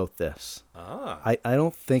about this. I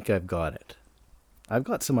don't think I've got it. I've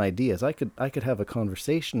got some ideas. I could have a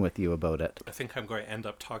conversation with you about it. I think I'm going to end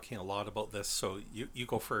up talking a lot about this, so you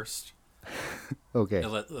go first. Okay. And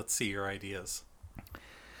let's see your ideas.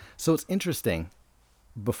 So it's interesting.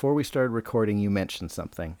 Before we started recording, you mentioned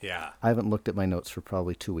something. Yeah. I haven't looked at my notes for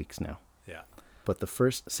probably 2 weeks now. Yeah. But the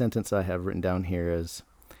first sentence I have written down here is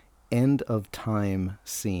end of time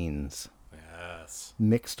scenes. Yes.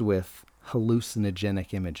 Mixed with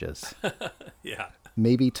hallucinogenic images. Yeah.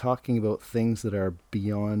 Maybe talking about things that are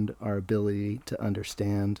beyond our ability to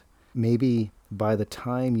understand. Maybe by the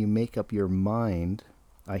time you make up your mind,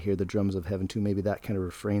 I hear the drums of heaven too, maybe that kind of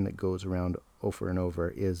refrain that goes around over and over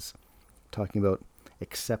is talking about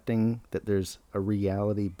accepting that there's a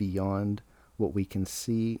reality beyond what we can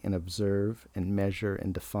see and observe and measure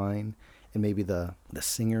and define. And maybe the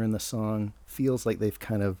singer in the song feels like they've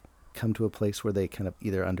kind of come to a place where they kind of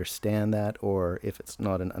either understand that, or if it's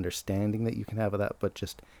not an understanding that you can have of that, but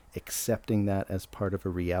just accepting that as part of a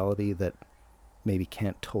reality that maybe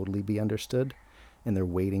can't totally be understood. And they're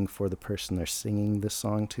waiting for the person they're singing this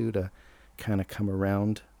song to kind of come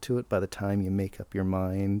around to it by the time you make up your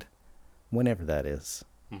mind, whenever that is.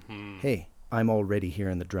 Mm-hmm. Hey, I'm already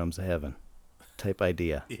hearing the drums of heaven type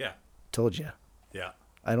idea. Yeah. Told you. Yeah.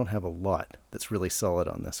 I don't have a lot that's really solid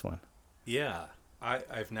on this one. Yeah.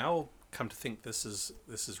 I've now come to think this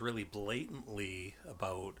is really blatantly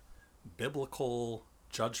about biblical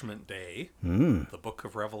Judgment Day, the Book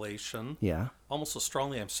of Revelation. Yeah. Almost so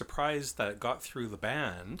strongly, I'm surprised that it got through the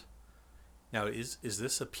band. Now, is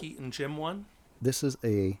this a Pete and Jim one? This is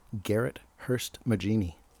a Garrett Hurst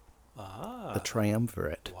Magini, Ah. the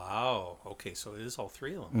triumvirate. Wow. Okay, so it is all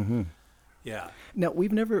three of them. Mm-hmm. Yeah. Now,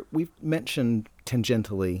 we've mentioned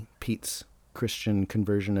tangentially Pete's Christian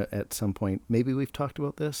conversion at some point. Maybe we've talked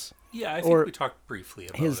about this. Yeah, I think we talked briefly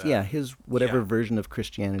about it. His whatever version of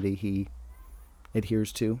Christianity he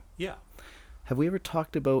adheres to. Yeah. Have we ever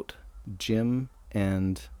talked about Jim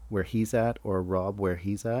and where he's at, or Rob where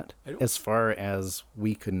he's at, as far as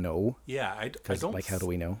we can know? Yeah, I don't. Like, how do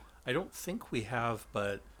we know? I don't think we have,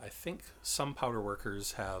 but I think some powder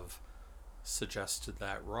workers have suggested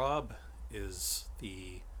that Rob is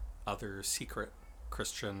the other secret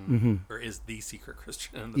Christian, or is the secret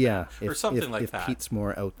Christian in the band, or something like that. If Pete's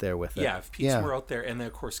more out there with it. Yeah, if Pete's more out there. And then,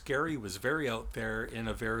 of course, Gary was very out there in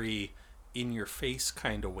a very in-your-face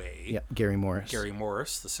kind of way. Yeah, Gary Morris. Gary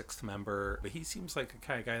Morris, the sixth member. But he seems like a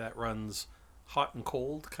kind of guy that runs hot and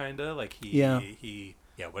cold, kind of. Like he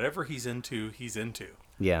whatever he's into, he's into.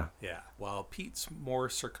 Yeah. Yeah. While Pete's more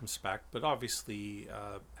circumspect, but obviously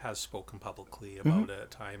has spoken publicly about it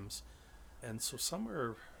at times. And so some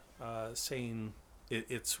are saying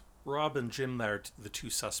it's Rob and Jim that are the two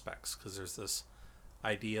suspects, because there's this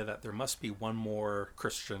idea that there must be one more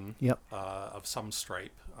Christian of some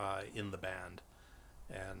stripe in the band.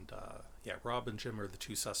 And Rob and Jim are the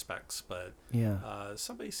two suspects, but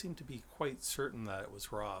somebody seemed to be quite certain that it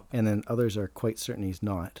was Rob. And then others are quite certain he's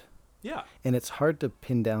not. Yeah. And it's hard to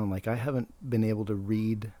pin down. Like, I haven't been able to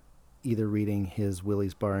read, either reading his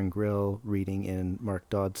Willie's Bar and Grill, reading in Mark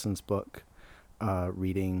Dodson's book,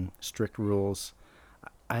 reading Strict Rules.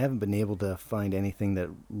 I haven't been able to find anything that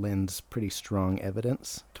lends pretty strong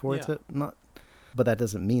evidence towards it. But that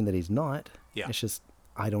doesn't mean that he's not. Yeah. It's just,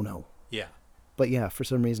 I don't know. Yeah. But yeah, for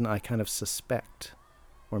some reason I kind of suspect,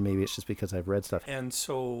 or maybe it's just because I've read stuff. And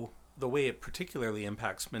so the way it particularly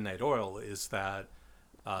impacts Midnight Oil is that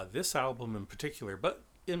this album in particular, but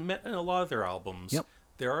in a lot of their albums,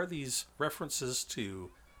 there are these references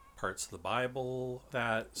to parts of the Bible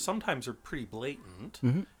that sometimes are pretty blatant.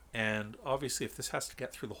 And obviously, if this has to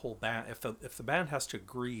get through the whole band, if the band has to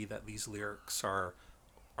agree that these lyrics are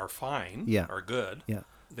fine, are good,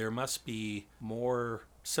 there must be more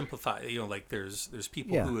sympathize. Like there's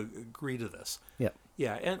people who agree to this.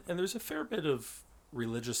 And there's a fair bit of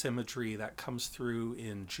religious imagery that comes through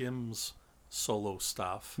in Jim's solo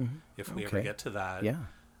stuff. If we ever get to that,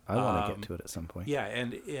 I want to get to it at some point.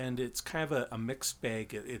 And it's kind of a mixed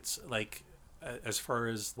bag. It's like, as far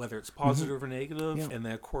as whether it's positive or negative, and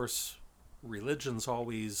then of course religion's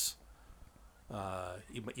always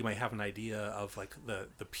you might have an idea of like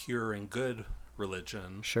the pure and good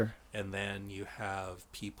religion, and then you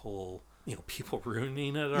have people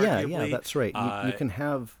ruining it, arguably. That's right. You can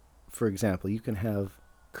have, for example,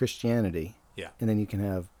 Christianity, and then you can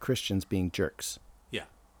have Christians being jerks.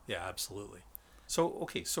 Absolutely.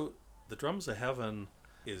 So the Drums of Heaven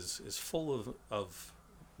is full of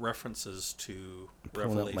references to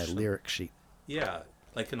Revelation. Pulling up my lyric sheet.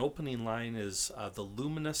 Like an opening line is the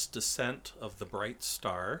luminous descent of the bright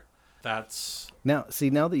star. That's now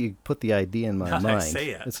that you put the idea in my mind, I say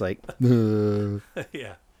it. It's like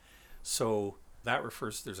So that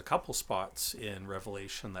refers. There's a couple spots in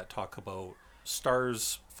Revelation that talk about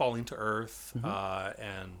stars falling to earth,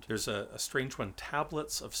 and there's a strange one.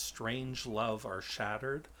 Tablets of strange love are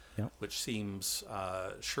shattered. Which seems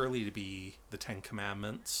surely to be the Ten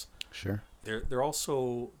Commandments. They're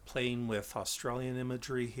also playing with Australian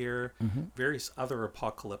imagery here, various other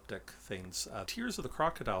apocalyptic things. Tears of the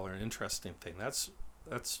crocodile are an interesting thing. That's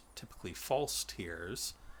typically false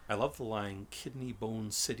tears. I love the line, "Kidney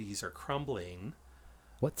bone cities are crumbling."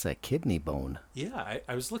 What's a kidney bone? I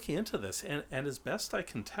was looking into this, and as best I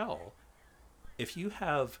can tell, if you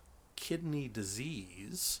have kidney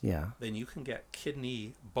disease, then you can get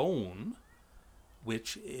kidney bone,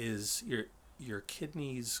 which is your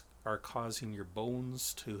kidneys are causing your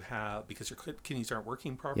bones to have, because your kidneys aren't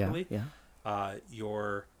working properly.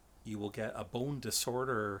 You will get a bone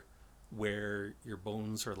disorder where your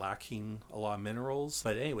bones are lacking a lot of minerals.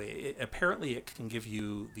 But anyway, apparently it can give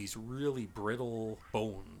you these really brittle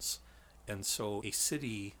bones, and so a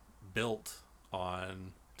city built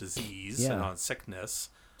on disease and on sickness,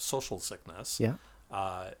 social sickness,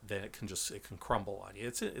 then it can crumble on you.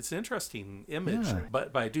 It's an interesting image,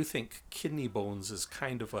 but I do think kidney bones is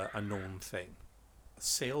kind of a known thing.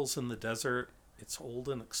 Sails in the desert, it's old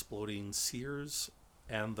and exploding, Seers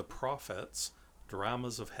and the Prophets,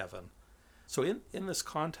 dramas of heaven. So in this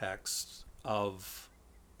context of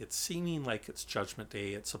it's seeming like it's Judgment Day,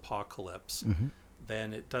 it's apocalypse,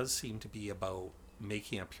 then it does seem to be about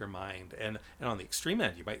making up your mind. And on the extreme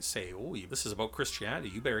end, you might say, oh, this is about Christianity,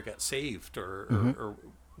 you better get saved or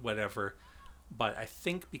whatever. But I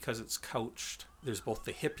think because it's couched, there's both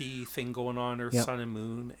the hippie thing going on, Earth, Sun, and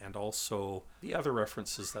Moon, and also the other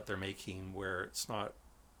references that they're making where it's not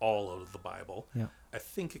all out of the Bible. Yeah. I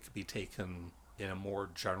think it could be taken in a more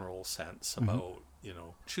general sense about,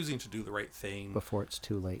 choosing to do the right thing. Before it's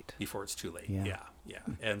too late. Yeah.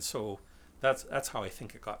 And so that's how I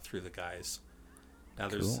think it got through the guys. Now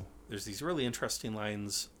there's these really interesting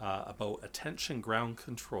lines about attention, ground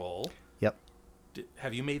control. Yep.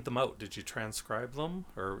 Have you made them out? Did you transcribe them?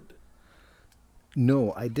 Or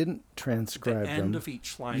no, I didn't transcribe them. The end of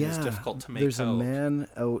each line is difficult to make out. There's a man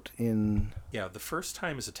out in... Yeah, the first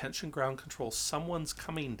time is attention, ground control. Someone's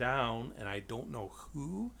coming down, and I don't know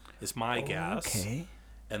who is my guess. Okay.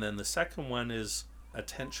 And then the second one is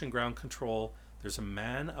attention, ground control. There's a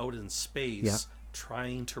man out in space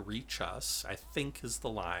trying to reach us, I think is the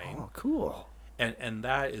line. Oh, cool. And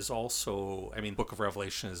that is also, Book of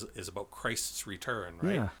Revelation is about Christ's return,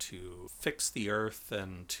 right? Yeah. To fix the earth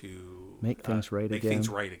and to make things right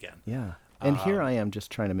again. Yeah. And here I am just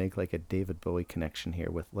trying to make like a David Bowie connection here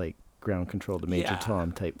with like ground control to Major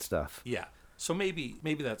Tom type stuff. Yeah. So maybe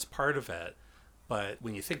that's part of it. But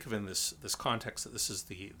when you think of in this context that this is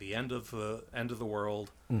the end of the world,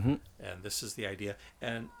 and this is the idea,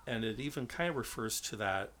 and it even kind of refers to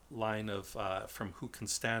that line of from Who Can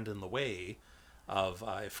Stand in the Way, of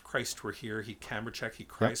if Christ were here, he'd camera check, he'd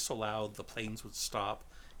cry so loud the planes would stop,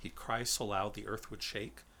 he'd cry so loud the earth would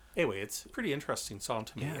shake. Anyway, it's a pretty interesting song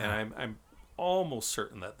to me, and I'm almost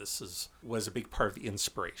certain that this was a big part of the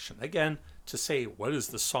inspiration. Again, to say what is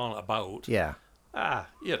the song about? Yeah.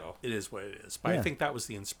 It is what it is. But I think that was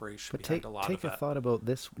the inspiration behind a lot of it. Take a thought about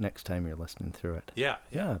this next time you're listening through it. Yeah.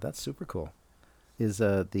 Yeah, that's super cool. Is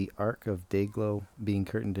the Ark of Dayglow being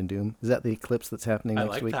curtained in doom? Is that the eclipse that's happening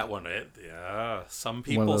next week? I like that one. Some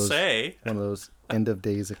people say. One of those end of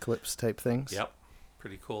days eclipse type things? Yep.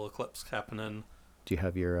 Pretty cool eclipse happening. Do you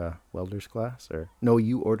have your welder's glass? Or no,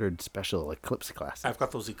 you ordered special eclipse glasses. I've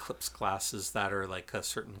got those eclipse glasses that are like a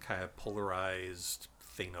certain kind of polarized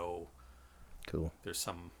thingo. Cool. There's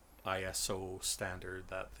some ISO standard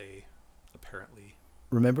that they apparently...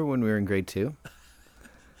 Remember when we were in grade 2?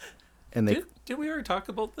 And did we already talk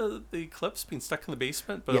about the eclipse being stuck in the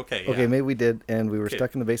basement? But okay, maybe we did. And we were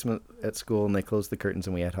stuck in the basement at school, and they closed the curtains,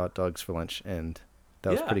 and we had hot dogs for lunch, and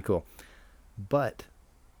that was pretty cool. But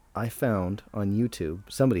I found on YouTube,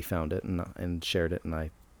 somebody found it and shared it, and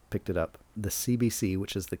I picked it up. The CBC,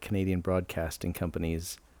 which is the Canadian Broadcasting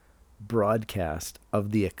Company's broadcast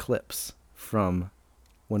of the eclipse from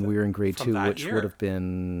when we were in grade 2, which would have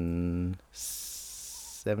been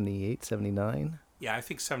 78, 79. Yeah, I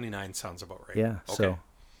think 79 sounds about right. Yeah, okay. So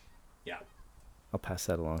yeah, I'll pass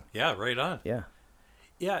that along. Yeah, right on. Yeah.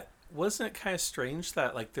 Yeah, wasn't it kind of strange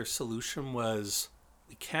that like their solution was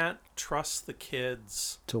we can't trust the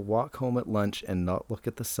kids to walk home at lunch and not look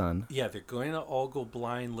at the sun. Yeah, they're going to all go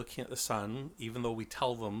blind looking at the sun, even though we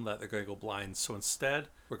tell them that they're going to go blind. So instead,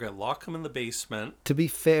 we're going to lock them in the basement. To be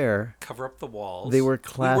fair, cover up the walls. They were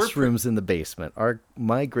classrooms in the basement.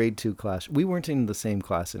 My grade 2 class, we weren't in the same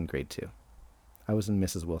class in grade 2. I was in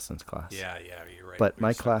Mrs. Wilson's class. Yeah, you're right. But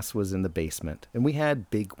my class was in the basement, and we had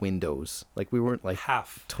big windows. Like we weren't like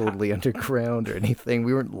totally underground or anything.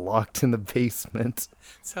 We weren't locked in the basement.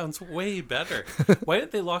 Sounds way better. Why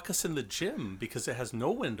didn't they lock us in the gym? Because it has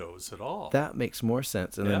no windows at all. That makes more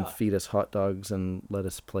sense. And then feed us hot dogs and let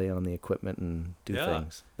us play on the equipment and do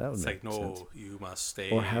things. That would make sense. No, you must stay.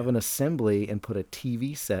 Or have an assembly and put a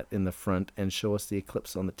TV set in the front and show us the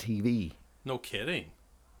eclipse on the TV. No kidding.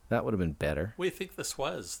 That would have been better. What do you think this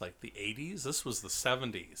was? Like the 80s? This was the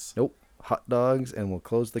 70s. Nope. Hot dogs, and we'll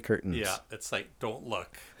close the curtains. Yeah, it's like, don't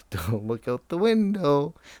look. Don't look out the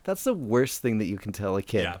window. That's the worst thing that you can tell a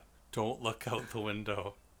kid. Yeah, don't look out the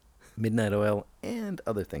window. Midnight oil and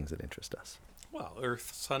other things that interest us. Well,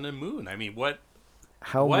 Earth, Sun, and Moon. I mean, what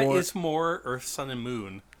is more Earth, Sun, and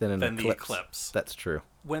Moon than the eclipse? That's true.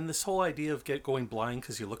 When this whole idea of going blind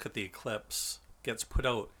because you look at the eclipse gets put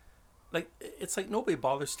out, like, it's like nobody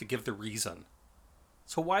bothers to give the reason.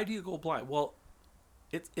 So why do you go blind? Well,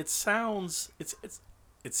 it seems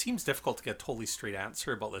difficult to get a totally straight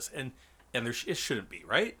answer about this, and it shouldn't be,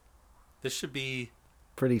 right? This should be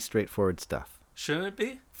pretty straightforward stuff. Shouldn't it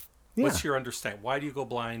be? Yeah. What's your understanding? Why do you go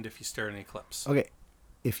blind if you stare at an eclipse? Okay,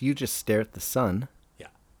 if you just stare at the sun,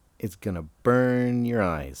 it's gonna burn your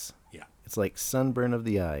eyes. Yeah, it's like sunburn of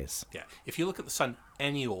the eyes. Yeah, if you look at the sun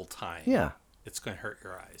any old time, it's going to hurt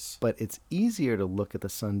your eyes. But it's easier to look at the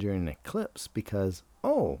sun during an eclipse because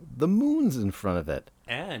Oh, the moon's in front of it.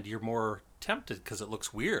 And you're more tempted because it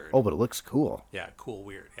looks weird. Oh, but it looks cool. Yeah, cool,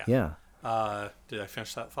 weird. Yeah. Did I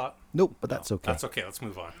finish that thought? Nope, but No, that's okay. That's okay. Let's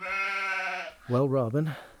move on. Well,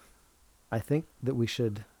 Robin, I think that we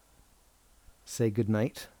should say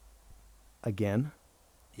goodnight again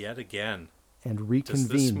Yet again. and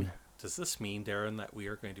reconvene. Does this mean, Darren, that we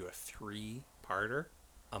are going to do a 3-parter?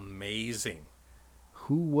 Amazing.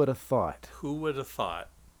 Who would have thought? Who would have thought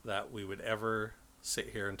that we would ever sit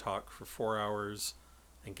here and talk for 4 hours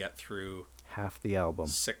and get through Half the album.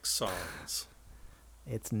 6 songs?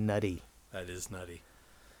 It's nutty. That is nutty.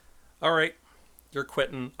 All right. You're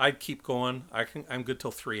quitting. I'd keep going. I'm good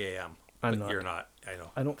till 3 a.m. I'm but not. You're not. I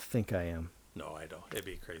know. I don't think I am. No, I don't. It'd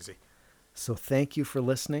be crazy. So thank you for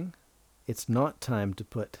listening. It's not time to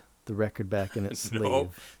put the record back in its sleeve.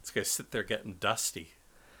 No, it's going to sit there getting dusty.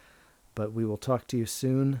 But we will talk to you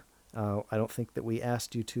soon. I don't think that we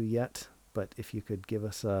asked you to yet, but if you could give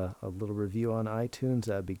us a little review on iTunes,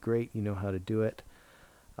 that'd be great. You know how to do it.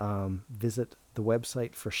 Visit the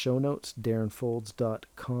website for show notes,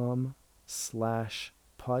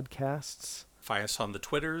 darrenfolds.com/podcasts. Find us on the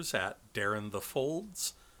Twitters at Darren the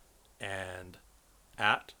Folds and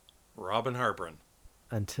at Robin Harbron.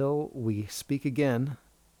 Until we speak again,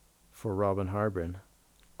 for Robin Harbron,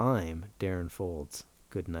 I'm Darren Folds.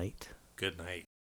 Good night. Good night.